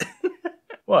past it.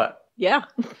 What? Yeah.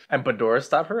 And put doors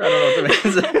stop her? I don't know what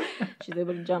that means. She's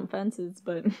able to jump fences,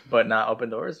 but... but not open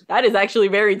doors? That is actually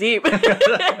very deep.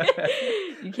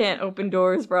 You can't open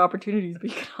doors for opportunities, but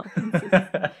you can open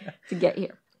fences to get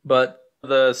here. But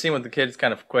the scene with the kid is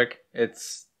kind of quick.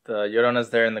 It's the Llorona's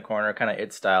there in the corner, kind of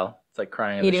It style. It's like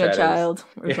crying in eating the shadows. a child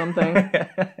or something.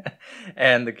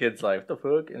 And the kid's like, what the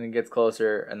fuck? And then gets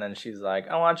closer, and then she's like,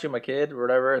 I want you, my kid, or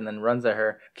whatever, and then runs at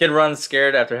her. Kid runs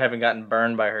scared after having gotten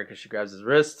burned by her because she grabs his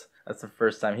wrist. That's the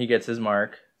first time he gets his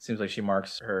mark. Seems like she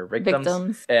marks her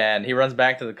victims. And he runs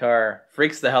back to the car,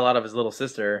 freaks the hell out of his little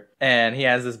sister, and he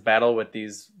has this battle with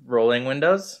these rolling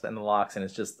windows and the locks, and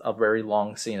it's just a very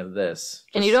long scene of this.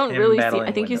 And you don't really see... I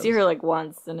think windows. you see her like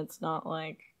once, and it's not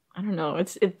like... I don't know.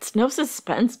 It's no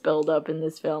suspense build up in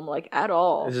this film, like, at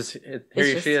all. It's just...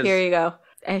 she is. Here you go.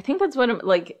 I think that's what I'm...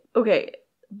 like, okay,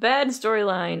 bad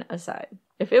storyline aside.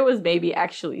 If it was maybe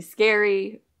actually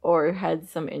scary... or had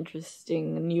some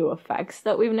interesting new effects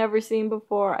that we've never seen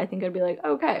before, I think I'd be like,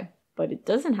 okay. But it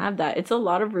doesn't have that. It's a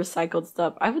lot of recycled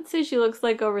stuff. I would say she looks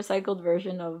like a recycled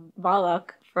version of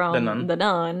Valak from The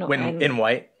Nun. In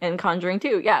white. And Conjuring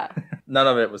 2, yeah. None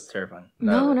of it was terrifying.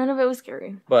 None of it was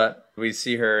scary. But we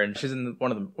see her, and she's in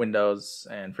one of the windows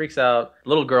and freaks out.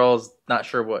 Little girl's not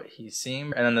sure what he's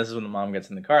seen. And then this is when the mom gets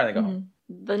in the car, and they go home.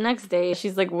 The next day,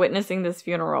 she's like witnessing this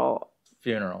funeral.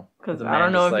 Because I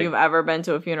don't know if you've ever been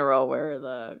to a funeral where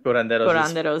the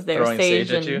curanderos they're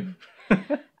sage at you.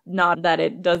 Not that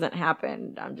it doesn't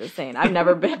happen. I'm just saying. I've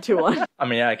never been to one. I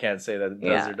mean, yeah, I can't say that it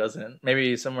does or doesn't.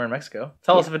 Maybe somewhere in Mexico.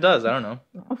 Tell us if it does. I don't know.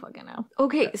 I don't fucking know.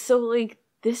 Okay, so like,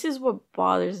 this is what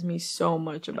bothers me so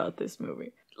much about this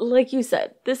movie. Like you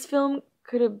said, this film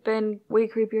could have been way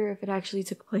creepier if it actually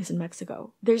took place in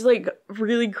Mexico. There's like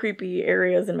really creepy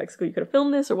areas in Mexico you could have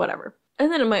filmed this or whatever.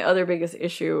 And then my other biggest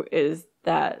issue is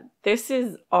that this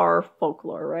is our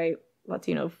folklore, right?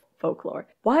 Latino folklore.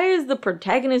 Why is the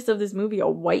protagonist of this movie a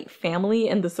white family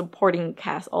and the supporting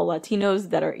cast all Latinos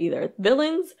that are either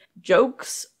villains,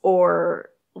 jokes, or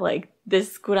like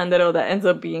this curandero that ends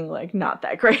up being like not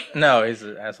that great? No, he's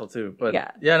an asshole too. But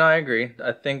yeah, no, I agree.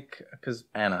 I think because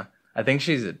I think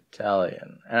she's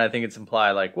Italian, and I think it's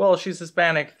implied like, well, she's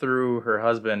Hispanic through her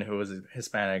husband who was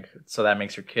Hispanic, so that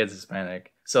makes her kids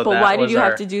Hispanic. So but why did you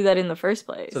have to do that in the first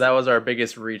place? So that was our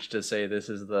biggest reach to say this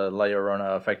is the La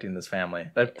Llorona affecting this family.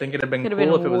 I think it'd have been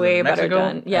cool if it was in Mexico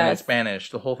and in Spanish,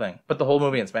 the whole thing. But the whole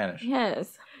movie in Spanish.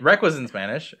 Yes. Rec was in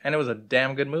Spanish, and it was a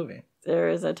damn good movie. There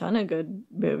is a ton of good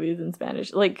movies in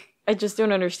Spanish. Like, I just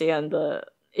don't understand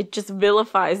it just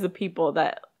vilifies the people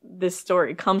that this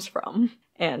story comes from.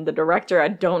 And the director, I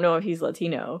don't know if he's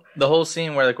Latino. The whole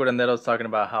scene where the curandero's talking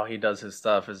about how he does his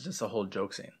stuff is just a whole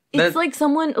joke scene. It's like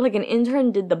someone, like an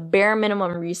intern did the bare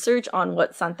minimum research on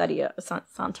what Santeria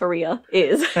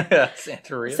is.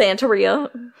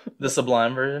 Santeria. The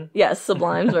Sublime version? Yes,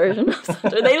 Sublime's version of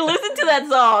Santeria. They listened to that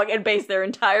song and based their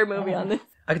entire movie on this.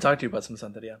 I could talk to you about some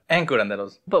Santeria and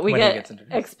curanderos. But we get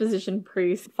exposition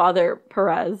priest, Father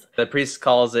Perez. The priest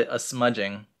calls it a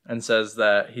smudging and says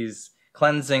that he's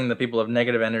cleansing the people of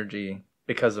negative energy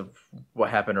because of what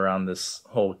happened around this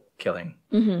whole killing.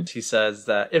 Mm-hmm. He says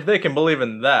that if they can believe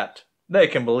in that, they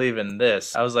can believe in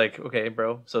this. I was like, okay,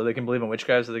 bro, so they can believe in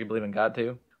witchcraft, so they can believe in God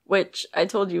too? Which I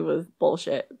told you was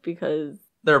bullshit, because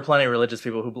there are plenty of religious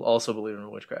people who also believe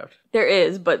in witchcraft. There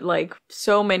is, but like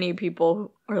so many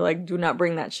people are like, do not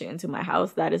bring that shit into my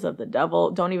house. That is of the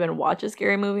devil. Don't even watch a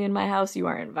scary movie in my house. You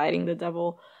are inviting the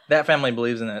devil. That family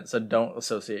believes in it, so don't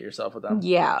associate yourself with them.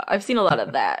 Yeah, I've seen a lot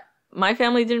of that. My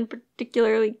family didn't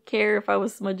particularly care if I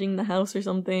was smudging the house or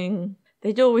something.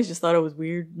 They always just thought it was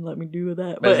weird and let me do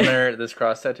that. But isn't there this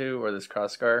cross tattoo or this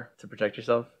cross scar to protect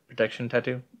yourself? Protection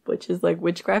tattoo? Which is like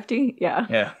witchcrafty?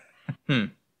 Yeah. Yeah.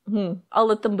 I'll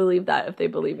let them believe that if they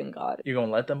believe in God. You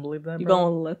gonna let them believe that, bro? You gonna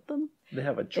let them? They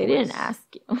have a choice. They didn't ask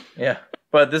you. Yeah.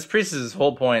 But this priest's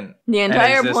whole point. The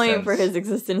entire point for his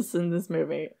existence in this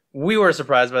movie. We were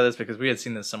surprised by this because we had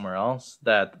seen this somewhere else.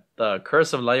 That the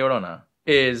Curse of La Llorona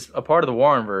is a part of the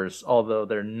Warrenverse, although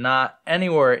they're not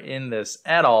anywhere in this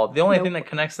at all. The only thing that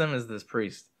connects them is this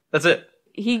priest. That's it.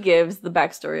 He gives the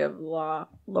backstory of La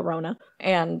Llorona,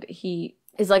 and he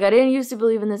is like, I didn't used to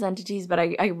believe in these entities, but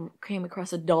I came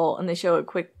across a doll, and they show a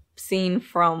quick scene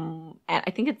from,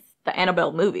 I think it's the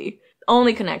Annabelle movie.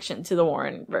 Only connection to the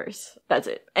Warrenverse. That's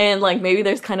it. And like maybe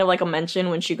there's kind of like a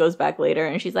mention when she goes back later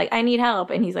and she's like, I need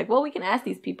help. And he's like, well, we can ask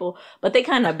these people, but they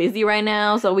kind of busy right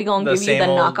now, so we gonna give you the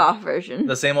knockoff version.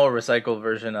 The same old recycled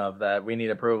version of that. We need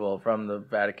approval from the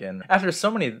Vatican. After so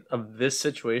many of this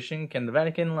situation, can the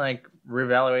Vatican like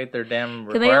reevaluate their damn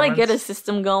requirements? Can they like get a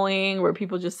system going where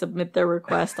people just submit their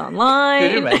request online?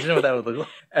 Could you imagine what that would look like?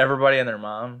 Everybody and their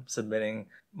mom submitting,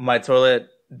 my toilet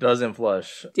doesn't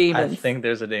flush. Demons. I think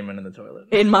there's a demon in the toilet.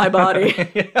 In my body.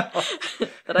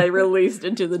 That I released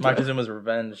into the toilet. Montezuma's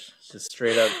revenge. Just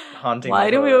straight up haunting.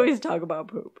 Why do we always talk about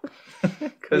poop?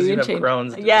 Because you have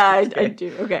Crohn's. Yeah, I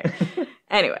do. Okay.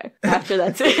 Anyway, after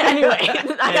that's it. Anyway,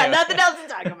 I got nothing else to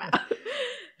talk about.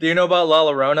 Do you know about La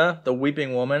Llorona, the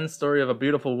weeping woman? Story of a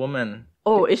beautiful woman.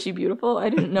 Oh, is she beautiful? I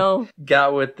didn't know.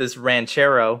 Got with this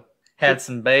ranchero, had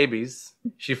some babies.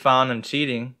 She found him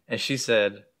cheating, and she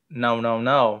said,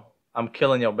 no, I'm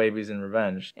killing your babies in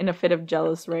revenge. In a fit of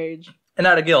jealous rage. And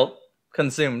out of guilt,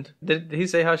 consumed. Did he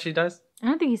say how she dies? I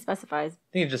don't think he specifies. I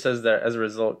think he just says that as a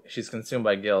result, she's consumed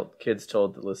by guilt. Kids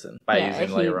told to listen by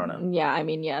using La Llorona. Yeah, I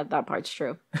mean, yeah, that part's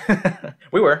true.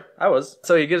 I was.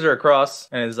 So he gives her a cross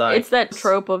and is like... It's that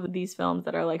trope of these films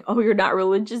that are like, oh, you're not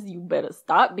religious? You better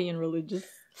stop being religious.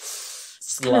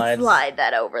 Slide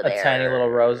that over there. A tiny little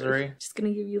rosary. Just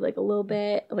gonna give you like a little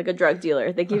bit, like a drug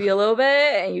dealer. They give you a little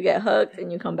bit and you get hooked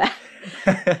and you come back.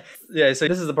 Yeah, so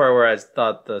this is the part where I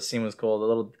thought the scene was cool. The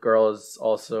little girl is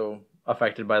also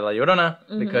affected by La Llorona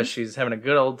because she's having a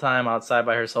good old time outside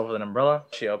by herself with an umbrella.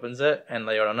 She opens it and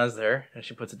La Llorona's there and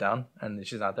she puts it down and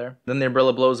she's not there. Then the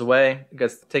umbrella blows away,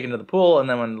 gets taken to the pool, and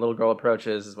then when the little girl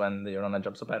approaches is when La Llorona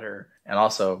jumps up at her and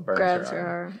also grabs her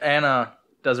arm. Anna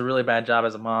does a really bad job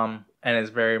as a mom and is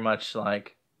very much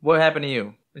like, what happened to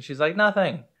you? And she's like,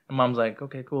 nothing. And Mom's like,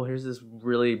 okay, cool, here's this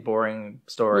really boring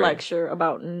story. Lecture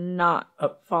about not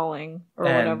falling or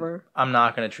whatever. I'm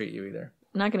not going to treat you either.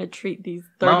 I'm not going to treat these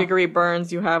third-degree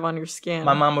burns you have on your skin.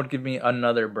 My mom would give me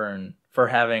another burn for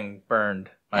having burned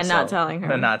myself. And not telling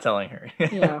her. And not telling her.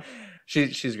 Yeah.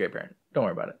 She's a great parent. Don't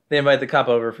worry about it. They invite the cop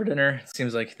over for dinner. It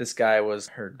seems like this guy was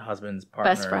her husband's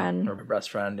partner. Best friend. Or her best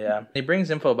friend, yeah. He brings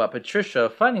info about Patricia,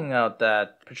 finding out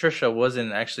that Patricia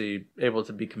wasn't actually able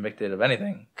to be convicted of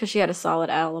anything. Because she had a solid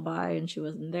alibi and she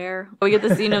wasn't there. We get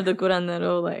the scene of the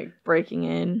curandero, like, breaking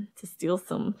in to steal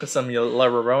some La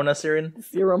Llorona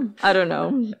serum. I don't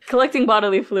know. Collecting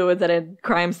bodily fluids at a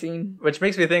crime scene. Which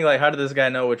makes me think, like, how did this guy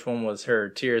know which one was her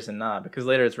tears and not? Because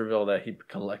later it's revealed that he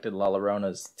collected La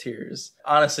Llorona's tears.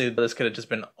 Honestly, this could have just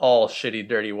been all shitty,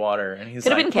 dirty water. And he's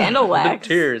could have been candle wax.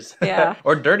 Tears. Yeah.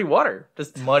 Or dirty water.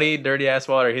 Just muddy, dirty-ass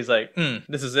water. He's like,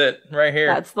 this is it. Right here.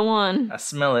 That's the one. I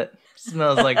smell it.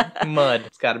 Smells like mud.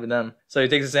 It's got to be them. So he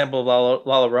takes a sample of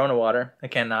La Llorona water. I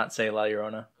cannot say La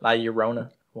Llorona. La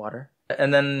Llorona water.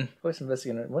 And then, voice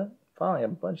investigator. What? Following a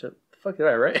bunch of... The fuck did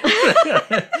I write?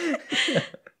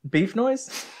 Beef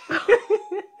noise?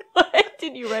 What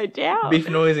did you write down? Beef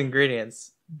noise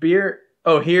ingredients. Beer...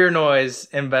 Oh, hear noise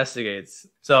investigates.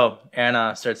 So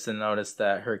Anna starts to notice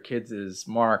that her kids'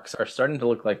 marks are starting to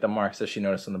look like the marks that she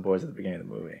noticed on the boys at the beginning of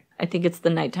the movie. I think it's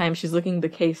the nighttime. She's looking the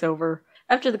case over.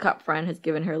 After the cop friend has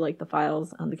given her, like, the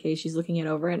files on the case, she's looking it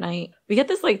over at night. We get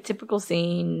this, like, typical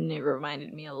scene. It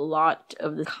reminded me a lot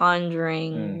of The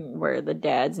Conjuring, where the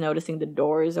dad's noticing the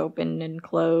doors open and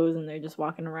close, and they're just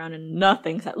walking around and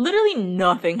literally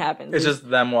nothing happens. It's just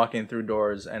them walking through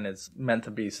doors, and it's meant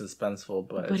to be suspenseful,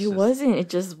 but it wasn't. It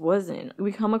just wasn't.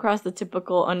 We come across the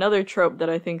typical, another trope that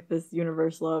I think this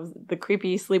universe loves, the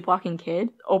creepy sleepwalking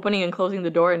kid opening and closing the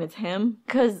door, and it's him.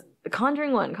 Because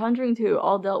Conjuring 1, Conjuring 2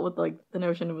 all dealt with, like, the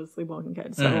notion of a sleepwalking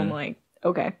kid. So I'm like,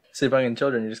 okay. Sleepwalking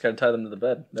children, you just gotta tie them to the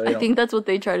bed. I think that's what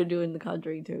they try to do in The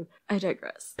Conjuring 2. I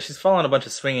digress. She's following a bunch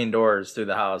of swinging doors through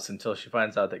the house until she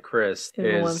finds out that Chris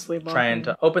is trying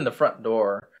to open the front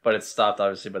door, but it's stopped,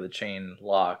 obviously, by the chain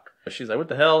lock. She's like, what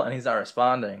the hell? And he's not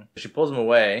responding. She pulls him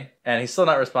away, and he's still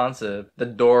not responsive. The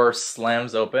door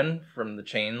slams open from the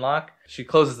chain lock. She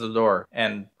closes the door,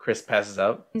 and Chris passes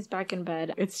out. He's back in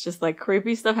bed. It's just, like,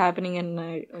 creepy stuff happening at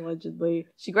night, allegedly.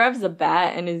 She grabs a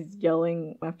bat and is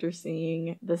yelling after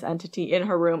seeing this entity in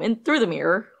her room and through the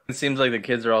mirror. It seems like the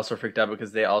kids are also freaked out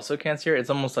because they also can't see her.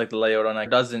 It's almost like the La Llorona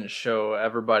doesn't show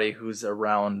everybody who's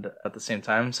around at the same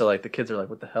time. So, like, the kids are like,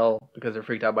 what the hell? Because they're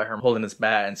freaked out by her holding this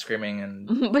bat and screaming.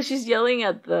 And But she's yelling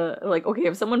at like, okay,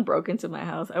 if someone broke into my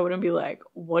house, I wouldn't be like,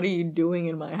 what are you doing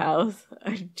in my house?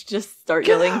 I'd just start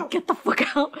yelling, get the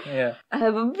fuck out. Yeah. I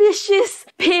have a vicious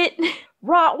pit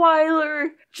Rottweiler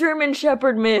German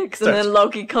Shepherd mix, and then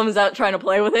Loki comes out trying to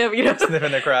play with him, you know?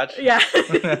 Sniffing their crotch. Yeah.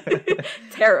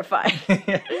 Terrified.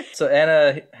 So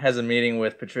Anna has a meeting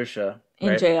with Patricia.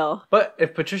 In jail. But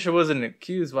if Patricia wasn't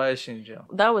accused, why is she in jail?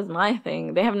 That was my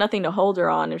thing. They have nothing to hold her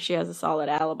on if she has a solid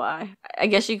alibi. I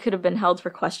guess she could have been held for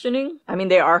questioning. I mean,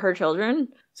 they are her children.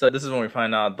 So this is when we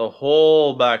find out the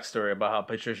whole backstory about how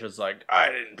Patricia's like, I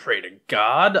didn't pray to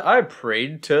God, I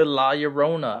prayed to La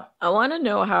Llorona. I want to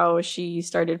know how she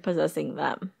started possessing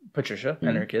them. Patricia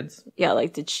and her kids. Yeah,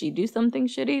 like, did she do something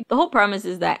shitty? The whole premise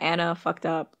is that Anna fucked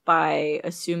up by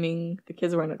assuming the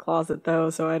kids were in a closet, though,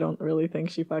 so I don't really think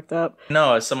she fucked up.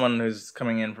 No, as someone who's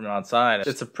coming in from outside,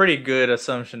 it's a pretty good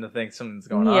assumption to think something's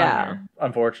going on here.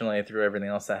 Unfortunately, through everything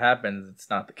else that happens, it's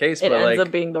not the case. It ends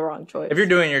up being the wrong choice. If you're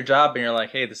doing your job and you're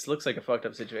like, hey, this looks like a fucked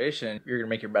up situation, you're going to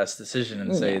make your best decision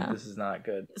and say, this is not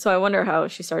good. So I wonder how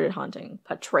she started haunting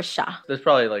Patricia. There's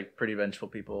probably, like, pretty vengeful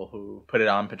people who put it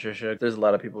on Patricia. There's a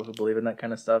lot of people who believe in that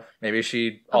kind of stuff. Maybe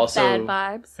she also... Bad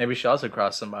vibes. Maybe she also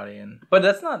crossed somebody in. But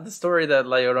that's not the story that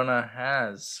La Llorona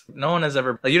has. No one has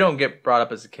ever... Like, you don't get brought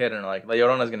up as a kid and like, La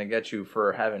Llorona's going to get you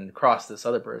for having crossed this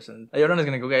other person. La Llorona's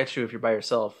going to go get you if you're by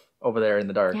yourself over there in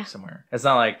the dark somewhere. It's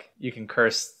not like you can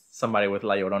curse somebody with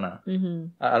La Llorona.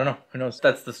 I don't know. Who knows?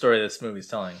 That's the story this movie's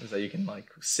telling, is that you can, like,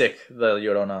 sick the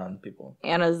Llorona on people.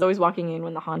 Anna's always walking in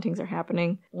when the hauntings are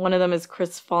happening. One of them is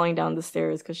Chris falling down the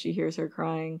stairs because she hears her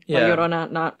crying. La Llorona,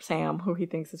 not Sam, who he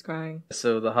thinks is crying.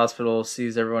 So the hospital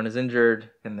sees everyone is injured,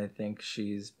 and they think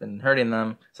she's been hurting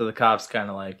them. So the cops kind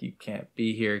of like, you can't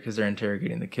be here, because they're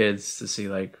interrogating the kids to see,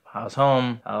 like, how's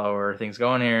home? How are things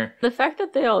going here? The fact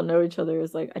that they all know each other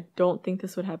is like, I don't think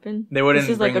this would happen. They wouldn't.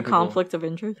 This is like a people... conflict of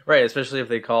interest. Right, especially if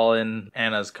they call in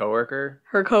Anna's coworker.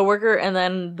 Her coworker, and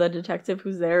then the detective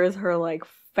who's there is her like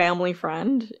family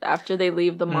friend. After they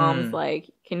leave, the mom's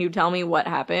like, can you tell me what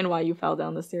happened, why you fell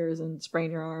down the stairs and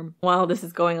sprained your arm? While this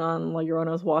is going on, La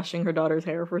Llorona's washing her daughter's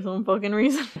hair for some fucking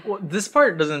reason. Well, this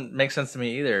part doesn't make sense to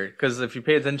me either, because if you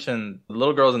pay attention, the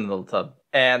little girl's in the little tub,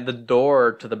 and the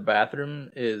door to the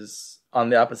bathroom is on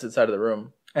the opposite side of the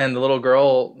room. And the little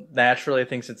girl naturally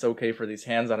thinks it's okay for these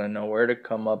hands out of nowhere to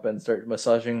come up and start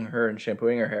massaging her and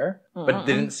shampooing her hair, but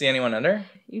didn't see anyone under.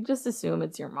 You just assume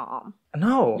it's your mom.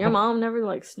 No. Your mom never,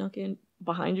 like, snuck in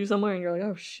behind you somewhere and you're like,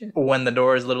 oh, shit. When the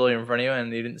door is literally in front of you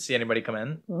and you didn't see anybody come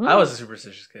in. I was a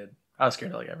superstitious kid. I was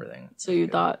scared of, like, everything. So you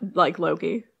thought, like,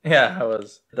 Loki? Yeah, I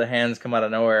was. The hands come out of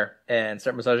nowhere and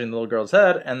start massaging the little girl's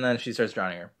head, and then she starts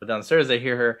drowning her. But downstairs, they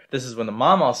hear her. This is when the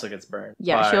mom also gets burned.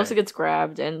 Yeah, she also gets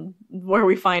grabbed, and where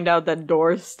we find out that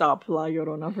doors stop La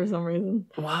Llorona for some reason.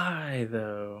 Why,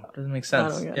 though? Doesn't make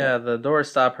sense. Yeah, the doors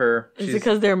stop her. Is it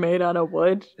because they're made out of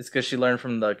wood? It's because she learned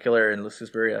from the killer in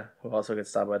Suspiria, who also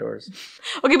gets stopped by doors.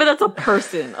 Okay, but that's a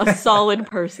person. A solid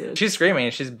person. She's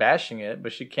screaming, she's bashing it,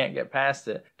 but she can't get past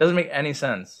it. Doesn't make any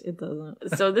sense. It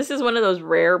doesn't. So this is one of those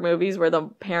rare movies where the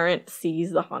parent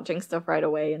sees the haunting stuff right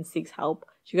away and seeks help.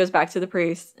 She goes back to the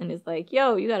priest and is like,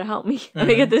 yo, you gotta help me. And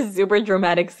we get this super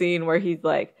dramatic scene where he's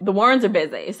like, the Warrens are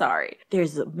busy, sorry.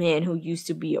 There's a man who used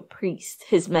to be a priest.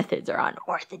 His methods are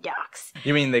unorthodox.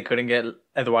 You mean they couldn't get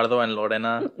Eduardo and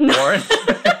Lorena Warren?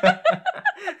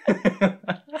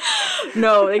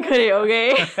 No, they couldn't,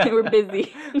 okay? They were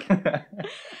busy.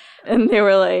 And they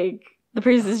were like, the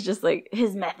priest is just like,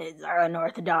 his methods are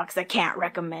unorthodox. I can't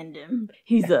recommend him.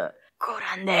 He's a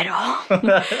curandero.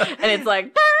 And it's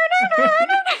like,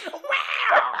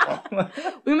 wow.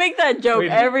 We make that joke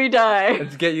every time.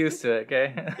 Let's get used to it,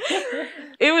 okay?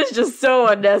 It was just so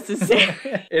unnecessary.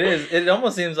 It is. It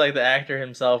almost seems like the actor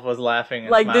himself was laughing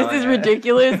and like, smiling. This is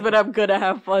ridiculous, but I'm gonna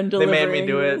have fun delivering. They made me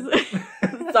do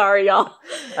it. Sorry, y'all.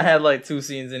 I had like 2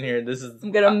 scenes in here.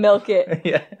 I'm gonna milk it.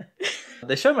 Yeah.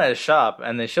 They show him at his shop,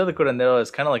 and they show the curandero as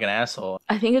kind of like an asshole.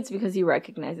 I think it's because he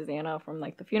recognizes Anna from,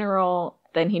 like, the funeral.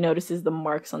 Then he notices the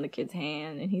marks on the kid's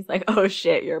hand, and he's like, oh,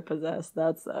 shit, you're possessed.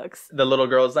 That sucks. The little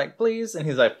girl's like, please? And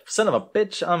he's like, son of a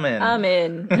bitch, I'm in. I'm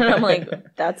in. And I'm like,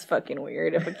 that's fucking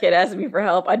weird. If a kid asked me for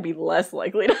help, I'd be less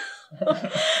likely to.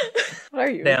 What are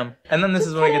you? Damn. And then this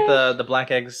is when we get the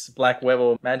black eggs, black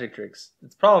huevo magic tricks.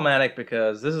 It's problematic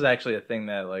because this is actually a thing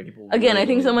that, like, people Again, I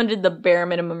think someone did the bare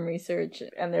minimum research,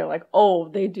 and they're like, oh,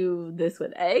 they do this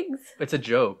with eggs? It's a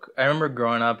joke. I remember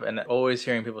growing up and always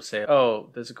hearing people say, oh,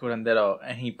 there's a curandero,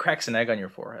 and he cracks an egg on your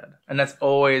forehead. And that's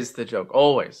always the joke.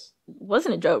 Always. It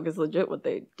wasn't a joke. It's legit what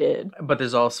they did. But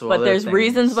there's also But there's things.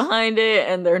 Reasons behind it,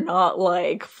 and they're not,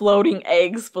 like, floating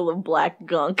eggs full of black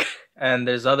gunk. And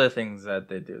there's other things that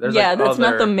they do. There's that's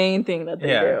not the main thing that they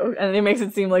do. And it makes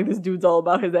it seem like this dude's all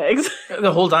about his eggs.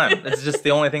 The whole time. It's just the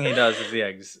only thing he does is the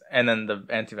eggs. And then the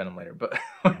anti-venom later. But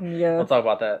we'll talk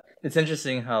about that. It's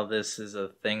interesting how this is a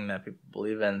thing that people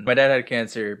believe in. My dad had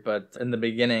cancer, but in the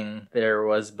beginning, there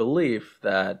was belief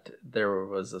that there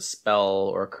was a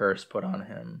spell or a curse put on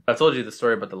him. I told you the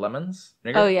story about the lemons.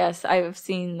 Vinegar? Oh, yes. I've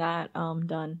seen that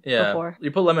done before.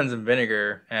 You put lemons in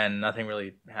vinegar and nothing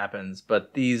really happens.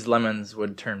 But these lemons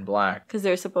would turn black. Because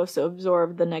they're supposed to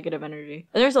absorb the negative energy.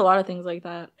 And there's a lot of things like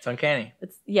that. It's uncanny.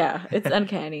 It's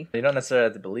uncanny. You don't necessarily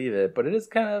have to believe it, but it is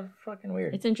kind of fucking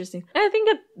weird. It's interesting. And I think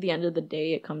at the end of the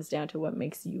day, it comes down to what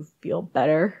makes you feel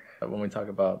better. When we talk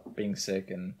about being sick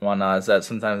and whatnot, is that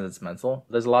sometimes it's mental.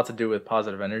 There's a lot to do with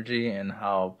positive energy and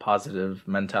how positive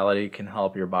mentality can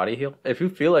help your body heal. If you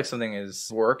feel like something is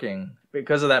working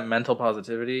because of that mental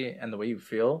positivity and the way you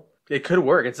feel, it could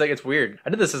work. It's weird. I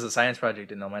did this as a science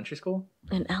project in elementary school.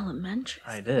 In elementary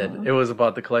school? I did. It was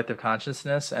about the collective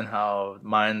consciousness and how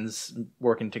minds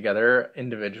working together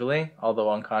individually,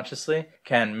 although unconsciously,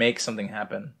 can make something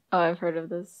happen. Oh, I've heard of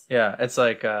this. Yeah, it's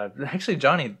like, actually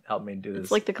Johnny helped me do this.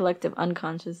 It's like the collective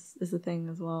unconscious is a thing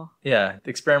as well. Yeah, the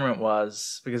experiment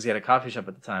was, because he had a coffee shop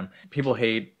at the time, people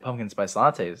hate pumpkin spice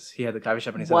lattes. He had the coffee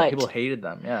shop and he said that people hated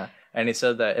them, yeah. And he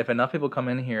said that if enough people come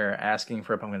in here asking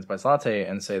for a pumpkin spice latte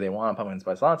and say they want a pumpkin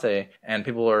spice latte, and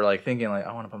people are like thinking like,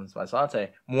 I want a pumpkin spice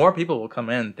latte, more people will come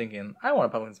in thinking, I want a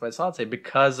pumpkin spice latte,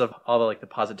 because of all the like the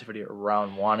positivity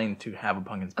around wanting to have a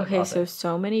pumpkin spice latte. Okay,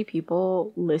 so many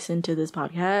people listen to this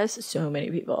podcast. So many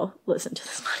people listen to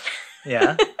this podcast.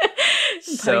 Yeah.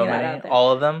 So many.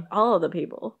 All of them? All of the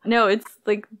people. No, it's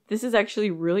like, this is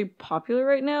actually really popular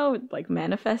right now, like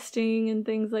manifesting and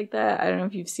things like that. I don't know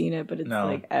if you've seen it, but it's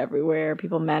like everywhere.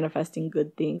 People manifesting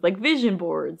good things. Like vision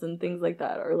boards and things like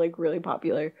that are like really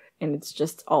popular. And it's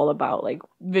just all about like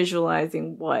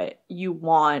visualizing what you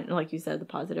want. Like you said, the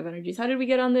positive energies. How did we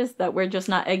get on this? That we're just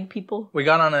not egg people? We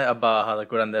got on it about how the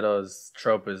curandero's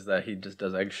trope is that he just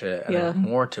does egg shit. And there's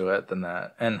more to it than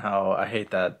that. And how I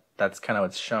hate that that's kind of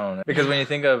what's shown. Because when you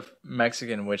think of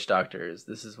Mexican witch doctors,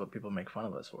 this is what people make fun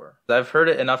of us for. I've heard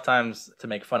it enough times to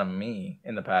make fun of me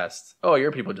in the past. Oh,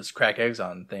 your people just crack eggs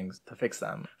on things to fix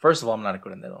them. First of all, I'm not a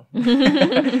curandero.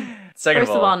 Second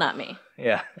First of all, not me.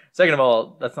 Yeah. Second of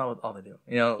all, that's not all they do.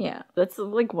 You know? Yeah. That's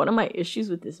like one of my issues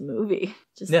with this movie.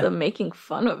 Just the making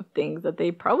fun of things that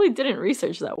they probably didn't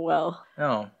research that well.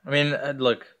 No. I mean,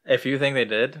 look, if you think they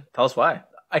did, tell us why.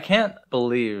 I can't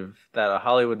believe that a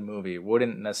Hollywood movie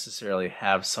wouldn't necessarily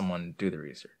have someone do the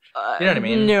research. You know what I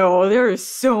mean? No, there are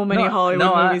so many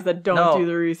Hollywood movies that don't do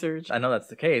the research. I know that's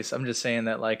the case. I'm just saying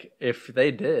that, like, if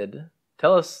they did,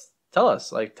 tell us. Tell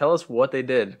us what they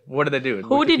did. What did they do?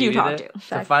 Who did you talk to?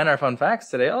 To find our fun facts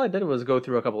today, all I did was go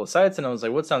through a couple of sites and I was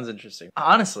like, what sounds interesting?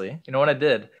 Honestly, you know what I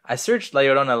did? I searched La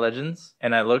Llorona legends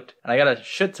and I looked and I got a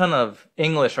shit ton of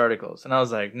English articles. And I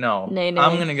was like, no, I'm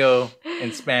going to go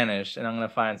in Spanish and I'm going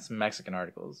to find some Mexican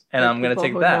articles. And I'm going to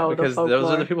take that because those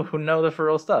are the people who know the for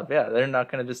real stuff. Yeah, they're not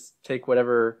going to just take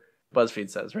whatever BuzzFeed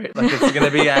says, right? Like, it's going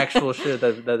to be actual shit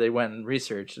that they went and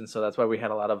researched. And so that's why we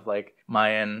had a lot of like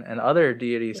Mayan and other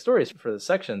deity stories for the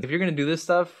section. If you're going to do this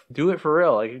stuff, do it for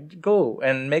real. Like, go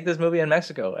and make this movie in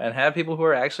Mexico and have people who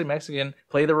are actually Mexican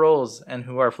play the roles and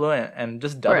who are fluent and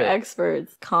just dub it. Or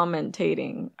experts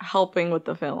commentating, helping with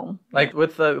the film. Like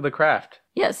with the craft.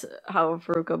 Yes, how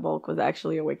Veruca Bulk was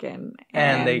actually a Wiccan.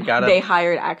 And they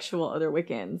hired actual other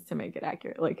Wiccans to make it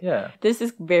accurate. Like, this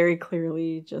is very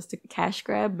clearly just a cash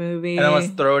grab movie. And then let's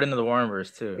throw it into the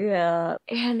Warrenverse, too. Yeah.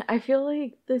 And I feel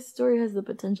like this story has the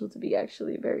potential to be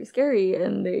actually very scary,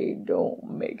 and they don't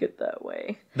make it that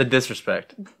way. The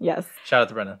disrespect. Yes. Shout out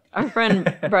to Brenda. Our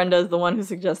friend Brenda is the one who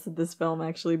suggested this film,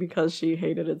 actually, because she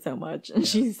hated it so much. And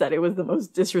she said it was the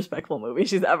most disrespectful movie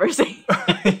she's ever seen.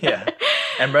 Yeah.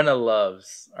 And Brenda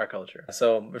loves our culture.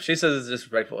 So if she says it's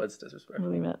disrespectful, it's disrespectful.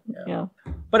 Believe it. Yeah.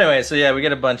 But anyway, so yeah, we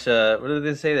get a bunch of, what did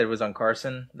they say that it was on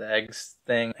Carson? The eggs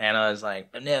thing. Anna is like,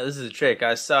 yeah, this is a trick.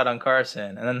 I saw it on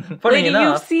Carson. And then, funny enough,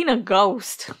 you've seen a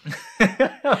ghost.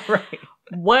 Right.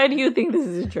 Why do you think this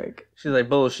is a trick? She's like,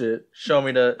 bullshit. Show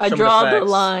me the facts. I draw the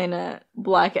line at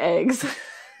black eggs.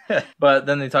 But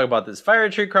then they talk about this fire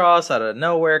tree cross out of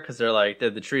nowhere because they're like,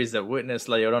 they're the trees that witnessed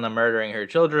La Llorona murdering her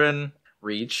children.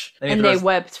 Reach. And they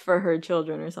wept for her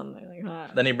children or something like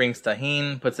that. Then he brings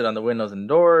Tajin, puts it on the windows and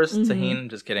doors. Tajin,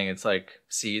 just kidding, it's like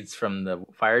seeds from the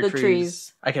fire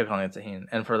trees. I kept calling it Tajin.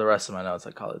 And for the rest of my notes,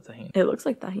 I call it Tajin. It looks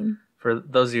like Tajin. For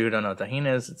those of you who don't know what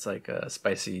Tajin is, it's like a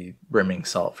spicy brimming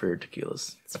salt for your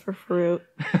tequilas. It's for fruit.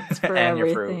 It's for and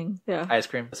everything. Your fruit. Yeah. Ice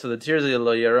cream. So the Tears of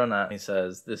La Llorona, he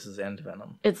says, this is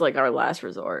antivenom. It's like our last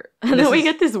resort. And then we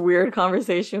get this weird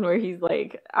conversation where he's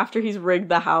like, after he's rigged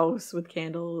the house with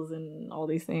candles and all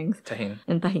these things. Tajin.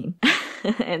 And Tajin.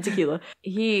 And tequila.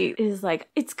 He is like,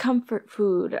 it's comfort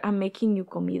food. I'm making you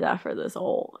comida for the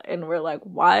soul. And we're like,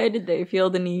 why did they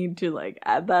feel the need to like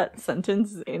add that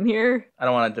sentence in here? I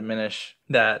don't want to diminish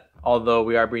that, although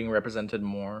we are being represented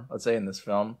more, let's say, in this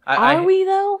film. Are we,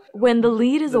 though? When the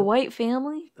lead is a white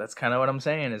family? That's kind of what I'm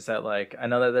saying, is that, like, I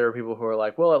know that there are people who are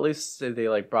like, well, at least they,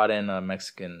 like, brought in a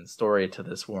Mexican story to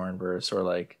this Warrenverse, or,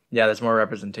 like, yeah, there's more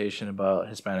representation about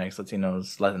Hispanics,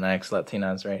 Latinos, Latinx,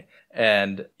 Latinas, right?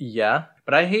 And, yeah,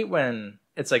 but I hate when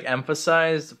it's, like,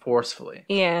 emphasized forcefully.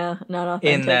 Yeah, not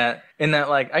authentic. In that,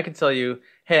 like, I could tell you,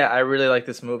 hey, I really like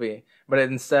this movie. But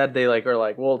instead, they like are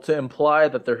like, well, to imply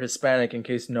that they're Hispanic in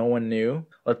case no one knew,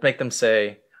 let's make them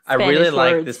say, I really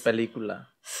like this película.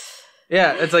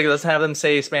 Yeah, it's like, let's have them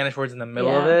say Spanish words in the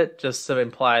middle of it, just to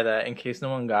imply that in case no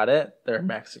one got it, they're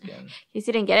Mexican. In case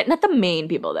you didn't get it. Not the main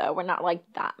people, though. We're not like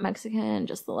that Mexican,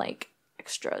 just the like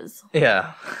extras.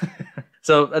 Yeah.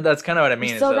 So that's kind of what I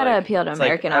mean. You still gotta appeal to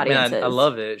American audiences. I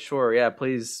love it. Sure, yeah,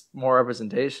 please, more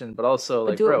representation. But also,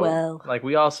 like, do it well. Like,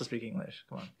 we also speak English.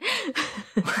 Come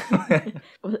on.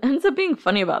 What ends up being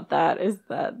funny about that is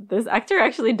that this actor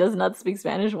actually does not speak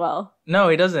Spanish well. No,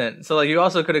 he doesn't. So, like, you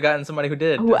also could have gotten somebody who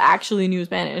did. Who actually knew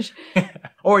Spanish.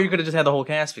 Or you could have just had the whole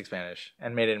cast speak Spanish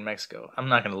and made it in Mexico. I'm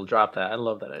not going to drop that. I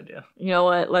love that idea. You know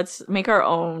what? Let's make our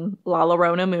own La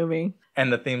Llorona movie.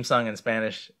 And the theme song in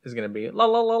Spanish is going to be La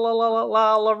La La La La La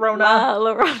La Llorona. La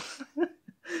Llorona.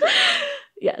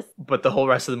 Yes. But the whole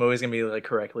rest of the movie is going to be like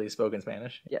correctly spoken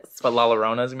Spanish. Yes. But La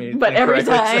Llorona is going to be But every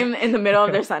time in the middle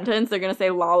of their sentence, they're going to say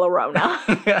La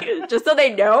Llorona. Just so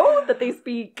they know that they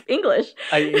speak English.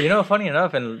 Funny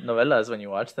enough, in novelas, when you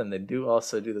watch them, they do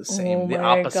also do the same, the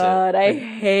opposite. Oh my god, I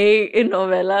hate in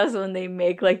novelas when they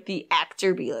make like the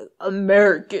actor be like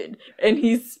American and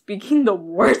he's speaking the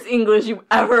worst English you've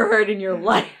ever heard in your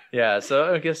life. Yeah,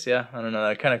 so I guess, I don't know,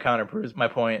 that kind of counterproves my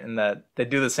point in that they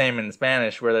do the same in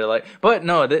Spanish where they're like, but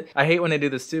no, I hate when they do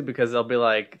this too because they'll be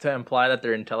like, to imply that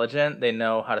they're intelligent, they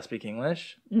know how to speak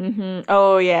English. Mm-hmm.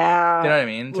 Oh, yeah. You know what I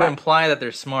mean? To imply that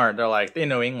they're smart, they're like, they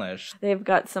know English. They've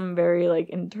got some very like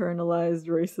internalized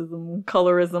racism,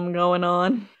 colorism going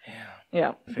on.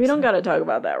 Yeah, we don't got to talk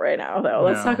about that right now, though.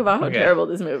 Let's talk about how terrible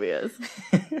this movie is.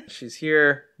 She's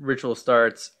here, ritual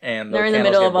starts, and they're in the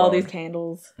middle of all these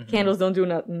candles. Mm-hmm. Candles don't do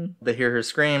nothing. They hear her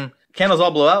scream. Candles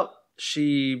all blow out.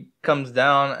 She comes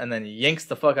down and then yanks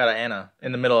the fuck out of Anna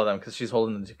in the middle of them because she's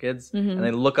holding the two kids. Mm-hmm. And they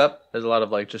look up. There's a lot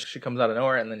of she comes out of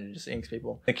nowhere and then just yanks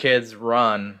people. The kids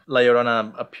run. La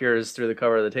Llorona appears through the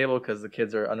cover of the table because the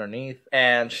kids are underneath.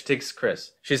 And she takes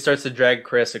Chris. She starts to drag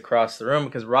Chris across the room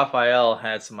because Raphael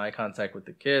had some eye contact with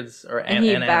the kids. And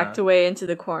he backed away into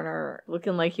the corner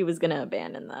looking like he was going to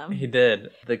abandon them. He did.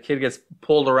 The kid gets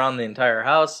pulled around the entire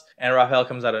house and Raphael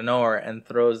comes out of nowhere and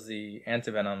throws the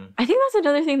antivenom. I think that's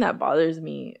another thing that bothers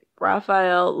me.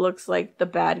 Raphael looks like the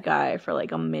bad guy for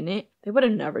like a minute. They would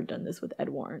have never done this with Ed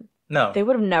Warren. No. They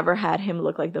would have never had him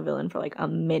look like the villain for like a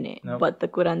minute. Nope. But the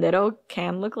curandero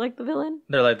can look like the villain.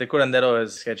 They're like, the curandero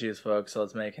is sketchy as fuck, so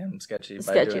let's make him sketchy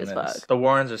by doing this. Fuck. The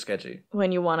Warrens are sketchy.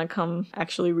 When you want to come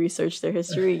actually research their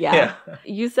history, yeah.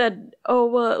 You said, oh,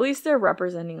 well, at least they're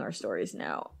representing our stories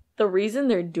now. The reason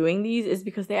they're doing these is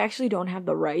because they actually don't have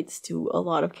the rights to a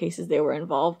lot of cases they were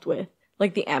involved with.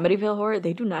 Like the Amityville Horror,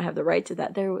 they do not have the right to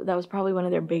that. That was probably one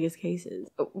of their biggest cases.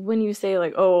 When you say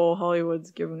like, oh, Hollywood's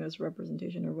giving us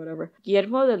representation or whatever,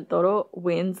 Guillermo del Toro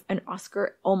wins an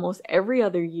Oscar almost every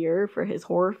other year for his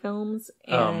horror films.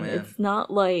 And it's not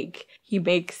like he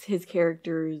makes his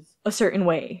characters a certain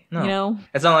way, you know?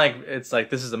 It's not like, it's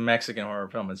like, this is a Mexican horror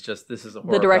film. It's just, this is a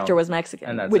horror film. The director was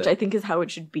Mexican, which I think is how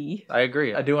it should be. I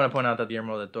agree. I do want to point out that the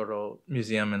Guillermo del Toro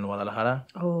Museum in Guadalajara.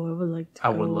 Oh, I would like to go.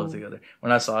 I would love to go there.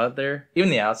 When I saw it there, even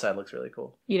the outside looks really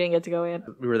cool. You didn't get to go in?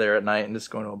 We were there at night and just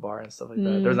going to a bar and stuff like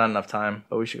that. There was not enough time,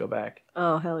 but we should go back.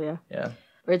 Oh, hell yeah. Yeah.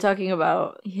 We're talking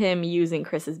about him using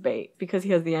Chris's bait because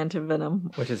he has the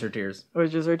antivenom. Which is her tears.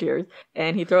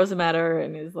 And he throws them at her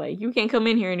and is like, you can't come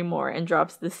in here anymore, and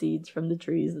drops the seeds from the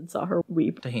trees and saw her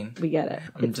weep. Tajin. We get it.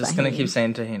 I'm just going to keep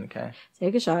saying Tajin, okay?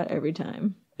 Take a shot every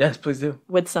time. Yes, please do.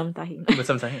 With some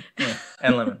Tajin. Yeah.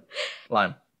 And lemon.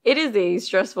 Lime. It is a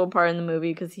stressful part in the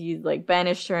movie because he's like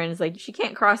banished her and is like, she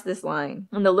can't cross this line.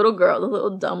 And the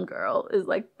little dumb girl is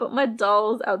like, but my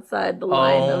doll's outside the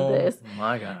line of this. Oh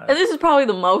my god. And this is probably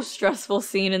the most stressful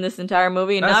scene in this entire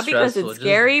movie. Not because it's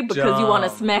scary, because you want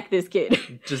to smack this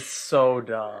kid. Just so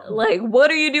dumb. Like, what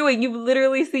are you doing? You've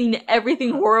literally seen everything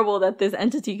horrible that this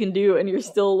entity can do and you're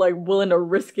still like willing to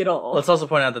risk it all. Let's also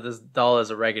point out that this doll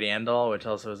is a Raggedy Ann doll, which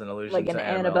also is an allusion like to an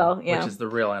Annabelle, yeah. Which is the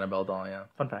real Annabelle doll, yeah.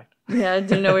 Fun fact. Yeah, I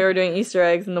didn't know we were doing Easter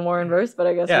eggs in the Warrenverse, but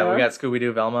I guess we got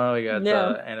Scooby-Doo Velma, we got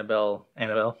Annabelle.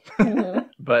 Mm-hmm.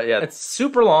 But yeah, it's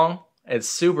super long. It's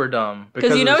super dumb.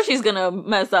 Because you know she's gonna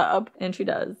mess up, and she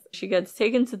does. She gets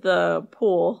taken to the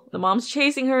pool. The mom's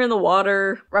chasing her in the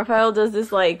water. Raphael does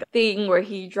this like thing where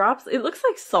he drops, it looks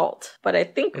like salt, but I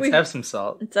think it's Epsom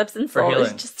salt. It's Epsom salt.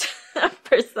 Healing. It's just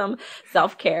for some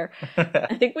self-care.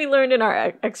 I think we learned in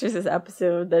our Exorcist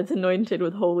episode that it's anointed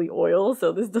with holy oil,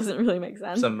 so this doesn't really make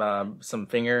sense. Some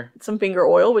finger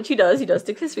oil, which he does. He does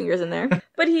stick his fingers in there.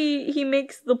 But he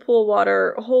makes the pool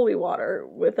water holy water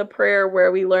with a prayer where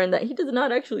we learn that he does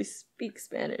not actually speak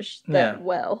Spanish that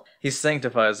well. He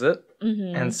sanctifies it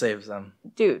and saves them.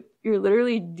 Dude, you're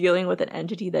literally dealing with an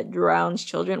entity that drowns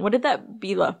children. Would that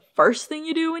be the first thing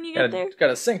you do when you get there?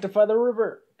 Gotta sanctify the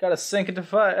river. Gotta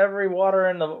sanctify every water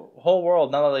in the whole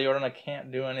world. Now that La Llorona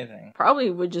can't do anything.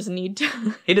 Probably would just need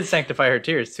to... He did sanctify her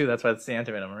tears, too. That's why it's the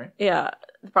antivenom, right? Yeah.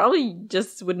 Probably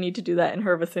just would need to do that in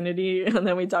her vicinity. And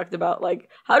then we talked about, like,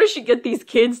 how does she get these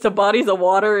kids to bodies of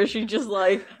water? Is she just,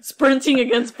 like, sprinting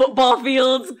against football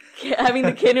fields, having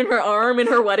the kid in her arm in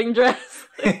her wedding dress?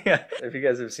 Yeah. If you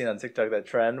guys have seen on TikTok that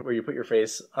trend where you put your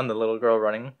face on the little girl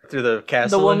running through the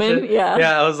castle. The woman, yeah.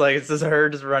 Yeah, I was like, it's just her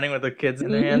just running with the kids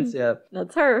in their hands. Yeah.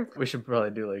 That's her. We should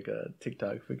probably do like a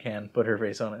TikTok if we can, put her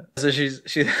face on it. So he's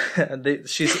what?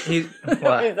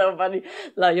 It's so funny.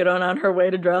 La Llorona on her way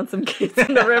to drown some kids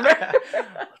in the river.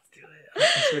 Let's do it.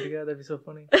 I swear to God, that'd be so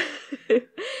funny.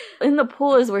 in the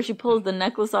pool is where she pulls the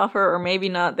necklace off her, or maybe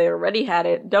not, they already had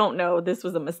it. Don't know. This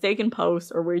was a mistaken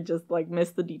post, or we just like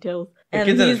missed the details. And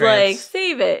he's like,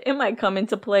 save it. It might come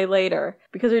into play later.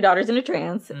 Because her daughter's in a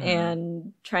trance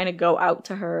and trying to go out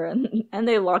to her, and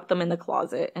they lock them in the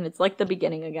closet, and it's like the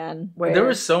beginning again. Where there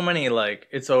were so many like,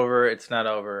 it's over, it's not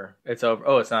over, it's over,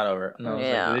 oh, it's not over. No,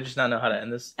 like, do they just not know how to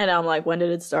end this? And I'm like, when did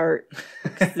it start?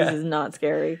 This is not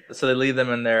scary. So they leave them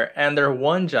in there, and their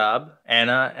one job,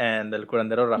 Anna and El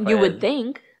Curandero Rafael. You would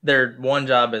think. Their one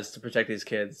job is to protect these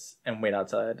kids and wait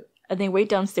outside. And they wait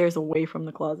downstairs away from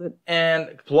the closet.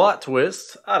 And plot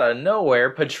twist, out of nowhere,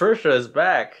 Patricia is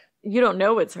back. You don't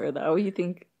know it's her, though. You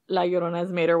think La Llorona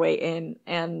has made her way in,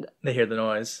 and they hear the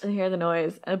noise.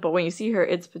 But when you see her,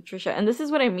 it's Patricia. And this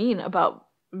is what I mean about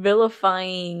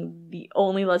vilifying the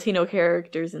only Latino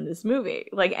characters in this movie.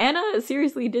 Like, Anna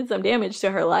seriously did some damage to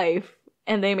her life,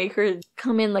 and they make her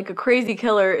come in like a crazy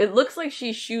killer. It looks like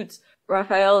she shoots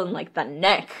Raphael in like the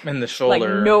neck. In the shoulder.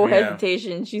 Like, no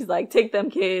hesitation. She's like, take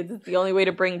them kids. It's the only way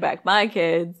to bring back my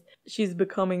kids. She's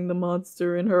becoming the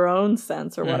monster in her own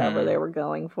sense, or whatever they were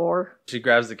going for. She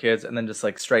grabs the kids and then just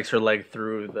like strikes her leg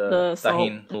through the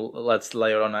Tajin. Lets La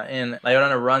Llorona in. La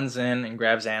Llorona runs in and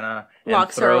grabs Anna and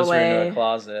locks throws her away into a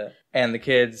closet. And the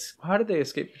kids, how did they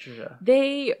escape Patricia?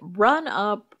 They run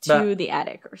up to the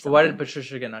attic or something. Why did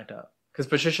Patricia get knocked out? Because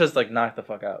Patricia's like knocked the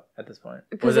fuck out at this point.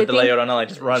 Was it the La Llorona like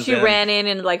just runs in? She ran in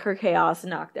and like her chaos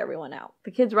knocked everyone out.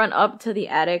 The kids run up to the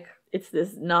attic. It's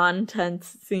this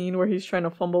non-tense scene where he's trying to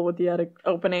fumble with the attic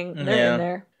opening. They're in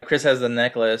there. Chris has the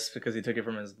necklace because he took it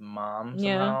from his mom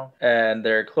somehow. And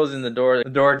they're closing the door. The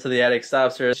door to the attic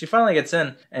stops her. She finally gets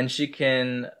in and she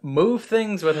can move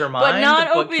things with her mind. But not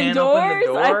open doors?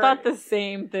 I thought the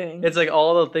same thing. It's like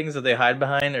all the things that they hide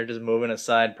behind are just moving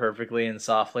aside perfectly and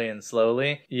softly and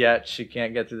slowly. Yet she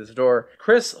can't get through this door.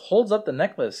 Chris holds up the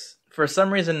necklace. For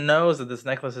some reason knows that this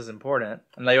necklace is important.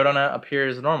 And La Llorona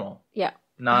appears normal. Yeah.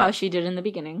 Not how she did in the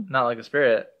beginning. Not like a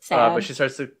spirit. Sad. But she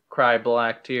starts to cry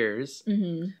black tears.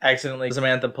 Accidentally,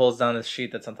 Samantha pulls down this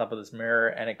sheet that's on top of this mirror,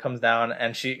 and it comes down,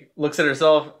 and she looks at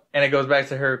herself, and it goes back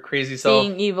to her crazy self.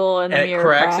 Being evil, and the mirror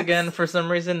cracks again for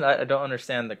some reason. I don't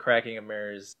understand the cracking of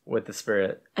mirrors with the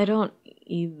spirit. I don't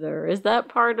either. Is that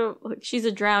part of... Like, she's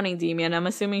a drowning demon. I'm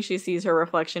assuming she sees her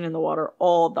reflection in the water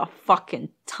all the fucking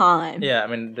time. Yeah, I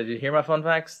mean, did you hear my fun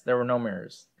facts? There were no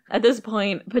mirrors. At this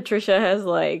point, Patricia has,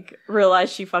 like,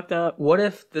 realized she fucked up. What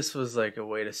if this was, like, a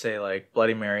way to say, like,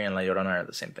 Bloody Mary and La Llorona are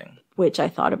the same thing? Which I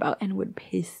thought about and would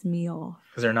piss me off.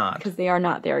 Because they're not. Because they are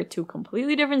not. They are two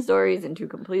completely different stories and two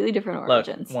completely different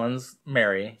origins. Look, one's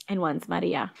Mary. And one's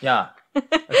Maria. Yeah.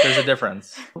 There's a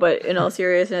difference. But in all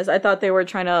seriousness, I thought they were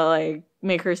trying to, like,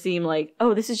 make her seem like,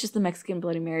 oh, this is just the Mexican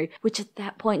Bloody Mary. Which at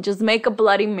that point, just make a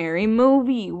Bloody Mary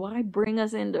movie. Why bring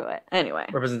us into it? Anyway.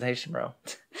 Representation, bro.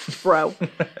 Bro.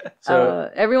 So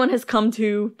everyone has come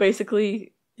to,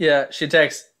 basically. Yeah, she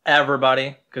attacks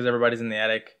everybody, because everybody's in the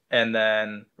attic. And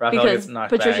then Raphael gets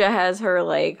knocked back. Patricia has her,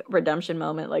 like, redemption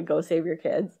moment, like, go save your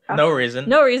kids. No reason.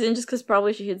 No reason, just because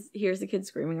probably she hears the kids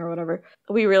screaming or whatever.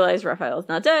 We realize Raphael's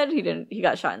not dead. He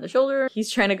got shot in the shoulder.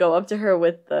 He's trying to go up to her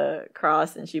with the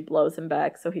cross, and she blows him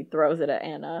back, so he throws it at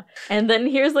Anna. And then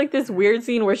here's, like, this weird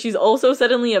scene where she's also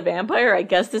suddenly a vampire. I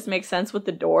guess this makes sense with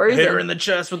the doors. Hit her in the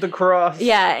chest with the cross.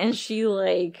 Yeah, and she,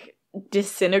 like,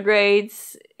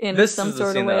 disintegrates in some sort of way.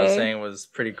 This scene that I was saying was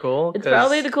pretty cool. It's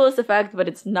probably the coolest effect, but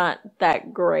it's not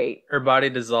that great. Her body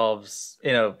dissolves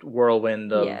in a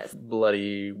whirlwind of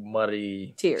bloody,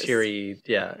 muddy, teary.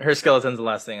 Yeah, her skeleton's the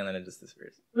last thing, and then it just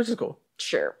disappears, which is cool.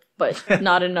 Sure, but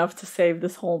not enough to save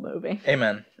this whole movie.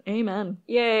 Amen. Amen.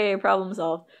 Yay, problem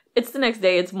solved. It's the next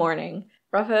day. It's morning.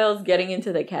 Raphael's getting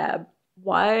into the cab.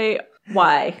 Why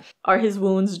are his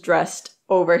wounds dressed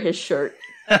over his shirt?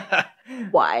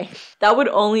 Why? That would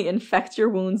only infect your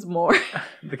wounds more.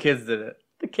 The kids did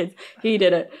it. He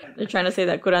did it. They're trying to say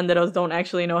that curanderos don't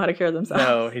actually know how to cure themselves.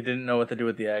 No, he didn't know what to do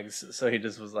with the eggs, so he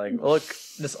just was like, look,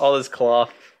 just all this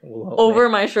cloth will help over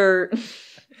my shirt.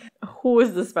 Who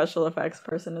is the special effects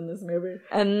person in this movie?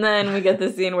 And then we get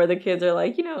the scene where the kids are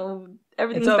like,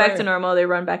 everything's back to normal. They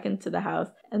run back into the house.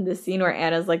 And this scene where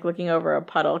Anna's like looking over a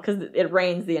puddle, because it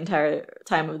rains the entire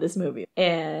time of this movie.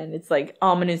 And it's like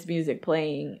ominous music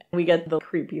playing. We get the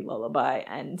creepy lullaby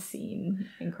and scene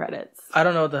in credits. I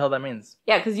don't know what the hell that means.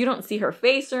 Yeah, because you don't see her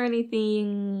face or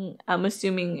anything. I'm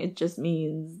assuming it just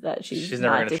means that she's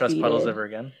never going to trust puddles ever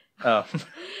again. Oh.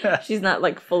 She's not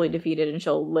like fully defeated, and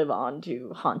she'll live on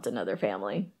to haunt another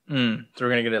family. So we're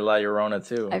going to get a La Llorona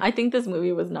too. I think this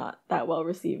movie was not that well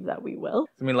received that we will.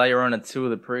 I mean, La Llorona 2,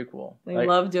 the prequel. They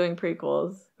love doing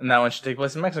prequels. And that one should take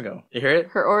place in Mexico. You hear it?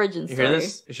 Her origin story. You hear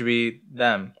this? It should be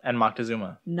them and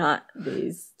Moctezuma. Not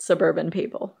these suburban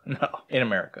people. No, in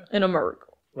America. In America.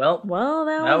 Well,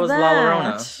 that was La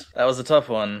Llorona. That was a tough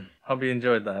one. Hope you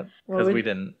enjoyed that, because we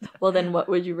didn't. Well, then what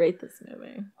would you rate this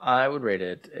movie? I would rate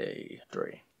it a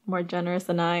 3. More generous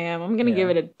than I am. I'm gonna give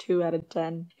it a 2 out of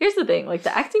 10. Here's the thing, like,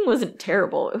 the acting wasn't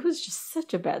terrible. It was just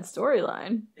such a bad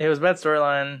storyline. It was a bad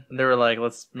storyline. They were like,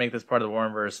 let's make this part of the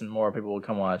Warrenverse and more people will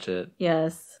come watch it.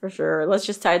 Yes, for sure. Let's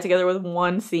just tie it together with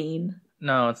one scene.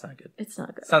 No, it's not good. It's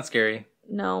not good. It's not scary.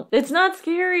 No, it's not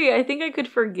scary. I think I could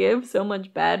forgive so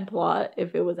much bad plot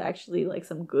if it was actually like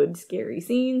some good scary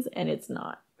scenes, and it's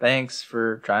not. Thanks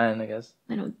for trying, I guess.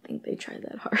 I don't think they tried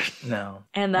that hard. No.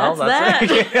 And that's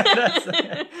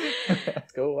that.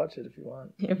 Let's go watch it if you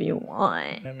want. If you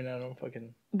want. I mean, I don't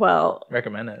fucking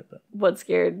recommend it. But. What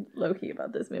scared Loki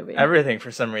about this movie? Everything, for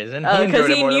some reason. Because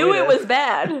he knew it was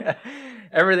bad.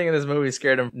 Everything in this movie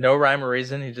scared him. No rhyme or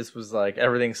reason. He just was like,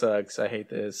 everything sucks. I hate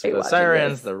this. The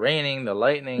sirens, the raining, the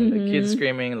lightning, the kids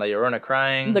screaming, La Llorona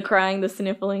crying. The crying, the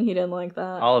sniffling. He didn't like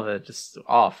that. All of it. Just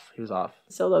off. He was off.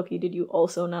 So, Loki, did you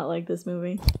also not like this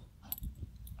movie?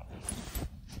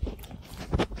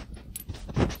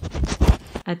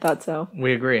 I thought so.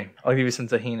 We agree. I'll give you some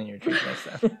Tajin in your treat next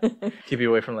time. Keep you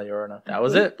away from La Llorona. That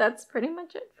was it. That's pretty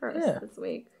much it for us this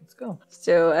week. Let's go.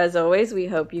 So, as always, we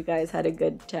hope you guys had a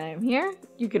good time here.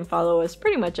 You can follow us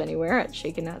pretty much anywhere at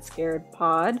Shaken Not Scared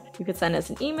Pod. You can send us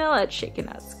an email at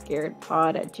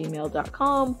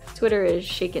shakennot@gmail.com. Twitter is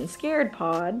Shaken Scared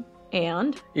Pod.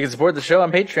 And you can support the show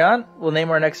on Patreon. We'll name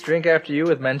our next drink after you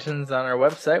with mentions on our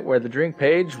website, where the drink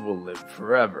page will live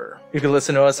forever. You can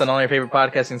listen to us on all your favorite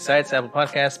podcasting sites: Apple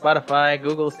Podcasts, Spotify,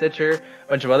 Google, Stitcher, a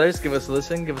bunch of others. Give us a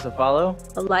listen, give us a follow.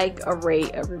 A like, a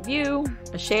rate, a review,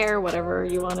 a share, whatever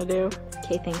you want to do.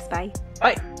 Okay, thanks, bye.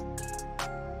 Bye.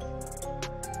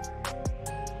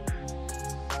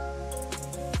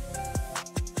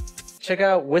 Check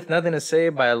out With Nothing to Say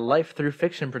by Life Through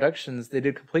Fiction Productions. They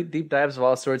do complete deep dives of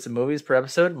all sorts of movies per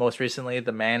episode. Most recently,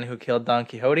 The Man Who Killed Don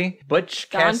Quixote. Butch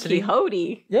Cassidy. Don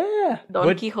Quixote? Yeah.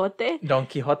 Don Quixote? Don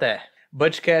Quixote.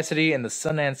 Butch Cassidy and the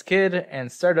Sundance Kid, and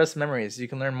Stardust Memories. You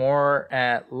can learn more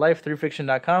at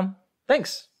lifethroughfiction.com.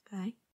 Thanks. Bye.